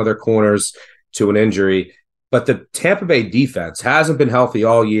lost one of their corners to an injury. But the Tampa Bay defense hasn't been healthy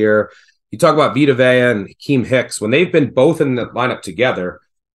all year. You talk about Vita Vea and Hakeem Hicks. When they've been both in the lineup together,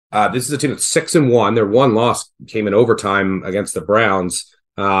 this is a team that's 6-1. Their one loss came in overtime against the Browns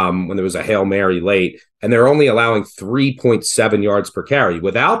when there was a Hail Mary late. And they're only allowing 3.7 yards per carry.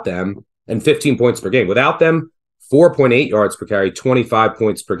 Without them, and 15 points per game. Without them, 4.8 yards per carry, 25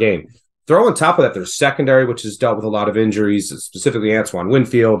 points per game. Throw on top of that their secondary, which has dealt with a lot of injuries, specifically Antoine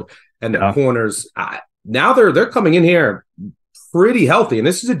Winfield, and the corners. Now they're coming in here pretty healthy, and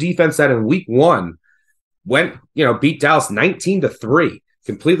this is a defense that in week 1 went, beat Dallas 19-3,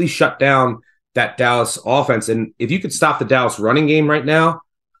 completely shut down that Dallas offense. And if you could stop the Dallas running game right now,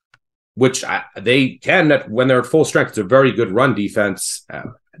 which they can when they're at full strength, it's a very good run defense,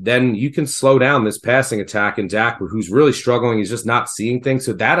 then you can slow down this passing attack. And Dak, who's really struggling, he's just not seeing things.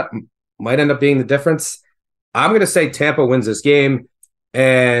 So that might end up being the difference. I'm going to say Tampa wins this game,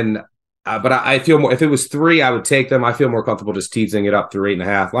 and but I feel more, if it was 3, I would take them. I feel more comfortable just teasing it up through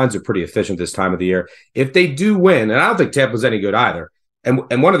 8.5. Lines are pretty efficient this time of the year. If they do win, and I don't think Tampa's any good either.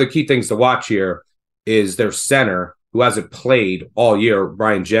 And one of the key things to watch here is their center, who hasn't played all year,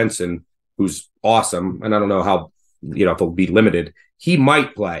 Brian Jensen, who's awesome. And I don't know how, if he'll be limited. He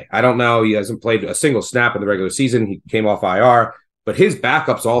might play. I don't know. He hasn't played a single snap in the regular season. He came off IR, but his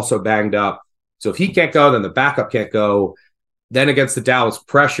backup's also banged up. So if he can't go, then the backup can't go. Then against the Dallas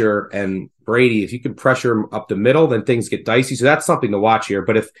pressure and Brady, if you can pressure him up the middle, then things get dicey. So that's something to watch here.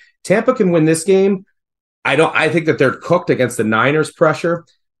 But if Tampa can win this game, I think that they're cooked against the Niners pressure.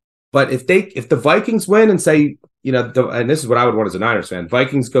 But if the Vikings win and say, and this is what I would want as a Niners fan,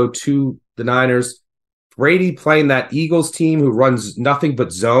 Vikings go to the Niners, Brady playing that Eagles team who runs nothing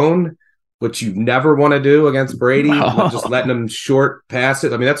but zone, which you never want to do against Brady, just letting them short pass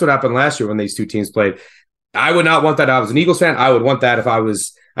it. I mean, that's what happened last year when these two teams played. I would not want that. I was an Eagles fan. I would want that if I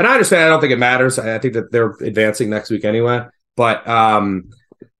was an Niners fan. I don't think it matters. I think that they're advancing next week anyway. But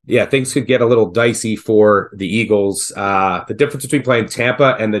things could get a little dicey for the Eagles. The difference between playing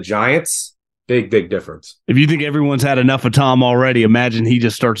Tampa and the Giants, big difference. If you think everyone's had enough of Tom already, imagine he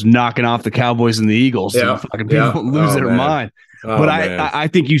just starts knocking off the Cowboys and the Eagles. Yeah, and fucking people lose their mind. But I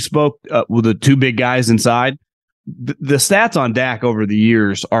think you spoke with the two big guys inside. The stats on Dak over the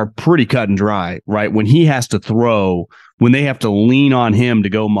years are pretty cut and dry, right? When he has to throw, when they have to lean on him to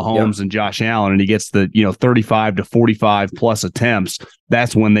go Mahomes and Josh Allen, and he gets the 35 to 45 plus attempts,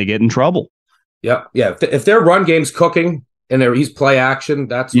 that's when they get in trouble. Yeah. If their run game's cooking and he's play action,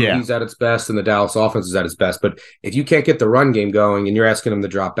 that's when he's at its best, and the Dallas offense is at its best. But if you can't get the run game going and you're asking them to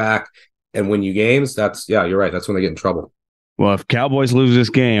drop back and win you games, you're right. That's when they get in trouble. Well, if Cowboys lose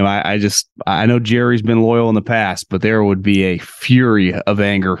this game, I know Jerry's been loyal in the past, but there would be a fury of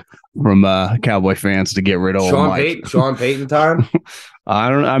anger from Cowboy fans to get rid of Sean Payton time.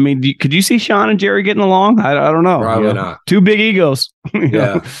 Could you see Sean and Jerry getting along? I don't know. Probably not. Two big egos.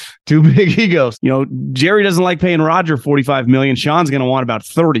 Two big egos. Jerry doesn't like paying Roger $45 million. Sean's going to want about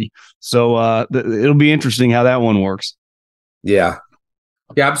 30. So it'll be interesting how that one works. Yeah.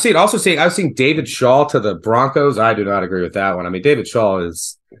 Yeah, I've seen David Shaw to the Broncos. I do not agree with that one. I mean, David Shaw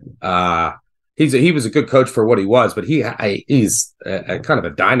is he was a good coach for what he was, but he's a kind of a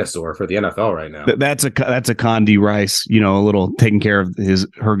dinosaur for the NFL right now. That's a Condi Rice, a little taking care of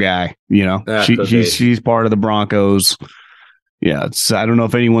her guy. She's part of the Broncos. Yeah, I don't know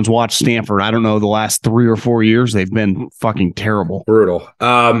if anyone's watched Stanford. I don't know, the last 3 or 4 years they've been fucking terrible, brutal.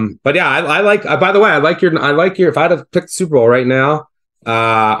 But yeah, I like. By the way, I like your. If I had to pick the Super Bowl right now.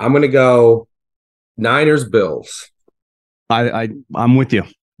 I'm going to go Niners Bills. I'm with you.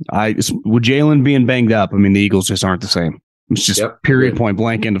 With Jalen being banged up, I mean, the Eagles just aren't the same. It's just period, point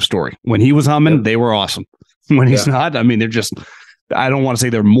blank, end of story. When he was humming, they were awesome. When he's not, I mean, they're just, I don't want to say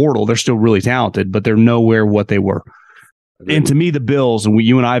they're mortal. They're still really talented, but they're nowhere what they were. Agreed. And to me, the Bills, and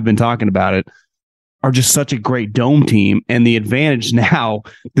you and I have been talking about it, are just such a great dome team. And the advantage now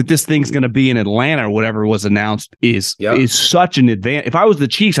that this thing's going to be in Atlanta or whatever was announced is such an advantage. If I was the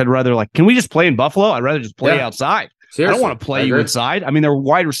Chiefs, I'd rather can we just play in Buffalo? I'd rather just play outside. Seriously, I don't want to play you inside. I mean, their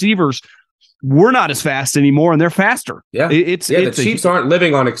wide receivers were not as fast anymore, and they're faster. Yeah. The Chiefs aren't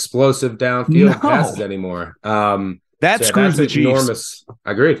living on explosive downfield passes anymore. That screws the Chiefs. Enormous.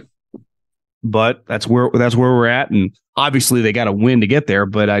 Agreed. But that's where we're at, and obviously they got to win to get there.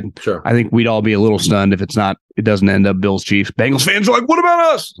 But I think we'd all be a little stunned if it doesn't end up Bills Chiefs. Bengals fans are like, "What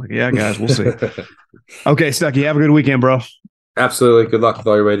about us?" Yeah, guys, we'll see. Okay, Stucky, have a good weekend, bro. Absolutely. Good luck with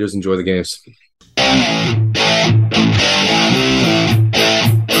all your wagers. Enjoy the games.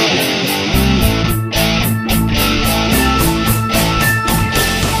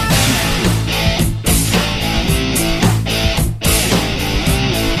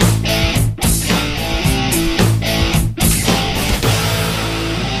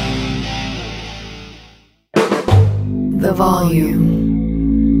 The volume.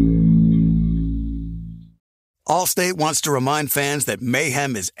 Allstate wants to remind fans that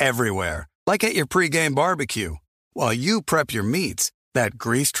mayhem is everywhere, like at your pregame barbecue. While you prep your meats, that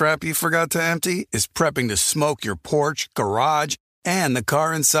grease trap you forgot to empty is prepping to smoke your porch, garage, and the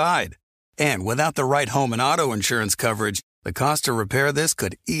car inside. And without the right home and auto insurance coverage, the cost to repair this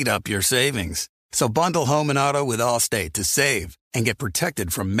could eat up your savings. So bundle home and auto with Allstate to save and get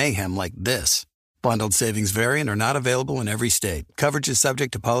protected from mayhem like this. Bundled savings vary and are not available in every state. Coverage is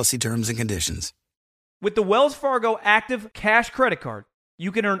subject to policy terms and conditions. With the Wells Fargo Active Cash Credit Card,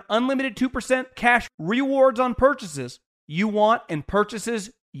 you can earn unlimited 2% cash rewards on purchases you want and purchases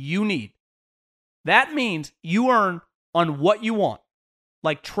you need. That means you earn on what you want,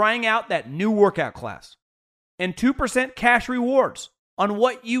 like trying out that new workout class, and 2% cash rewards on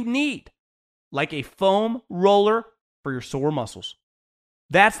what you need, like a foam roller for your sore muscles.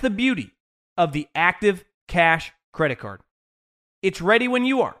 That's the beauty of the Active Cash Credit Card. It's ready when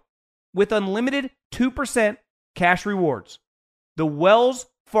you are, with unlimited 2% cash rewards. The Wells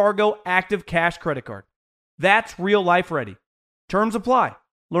Fargo Active Cash Credit Card. That's real life ready. Terms apply.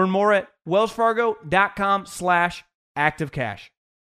 Learn more at wellsfargo.com/activecash.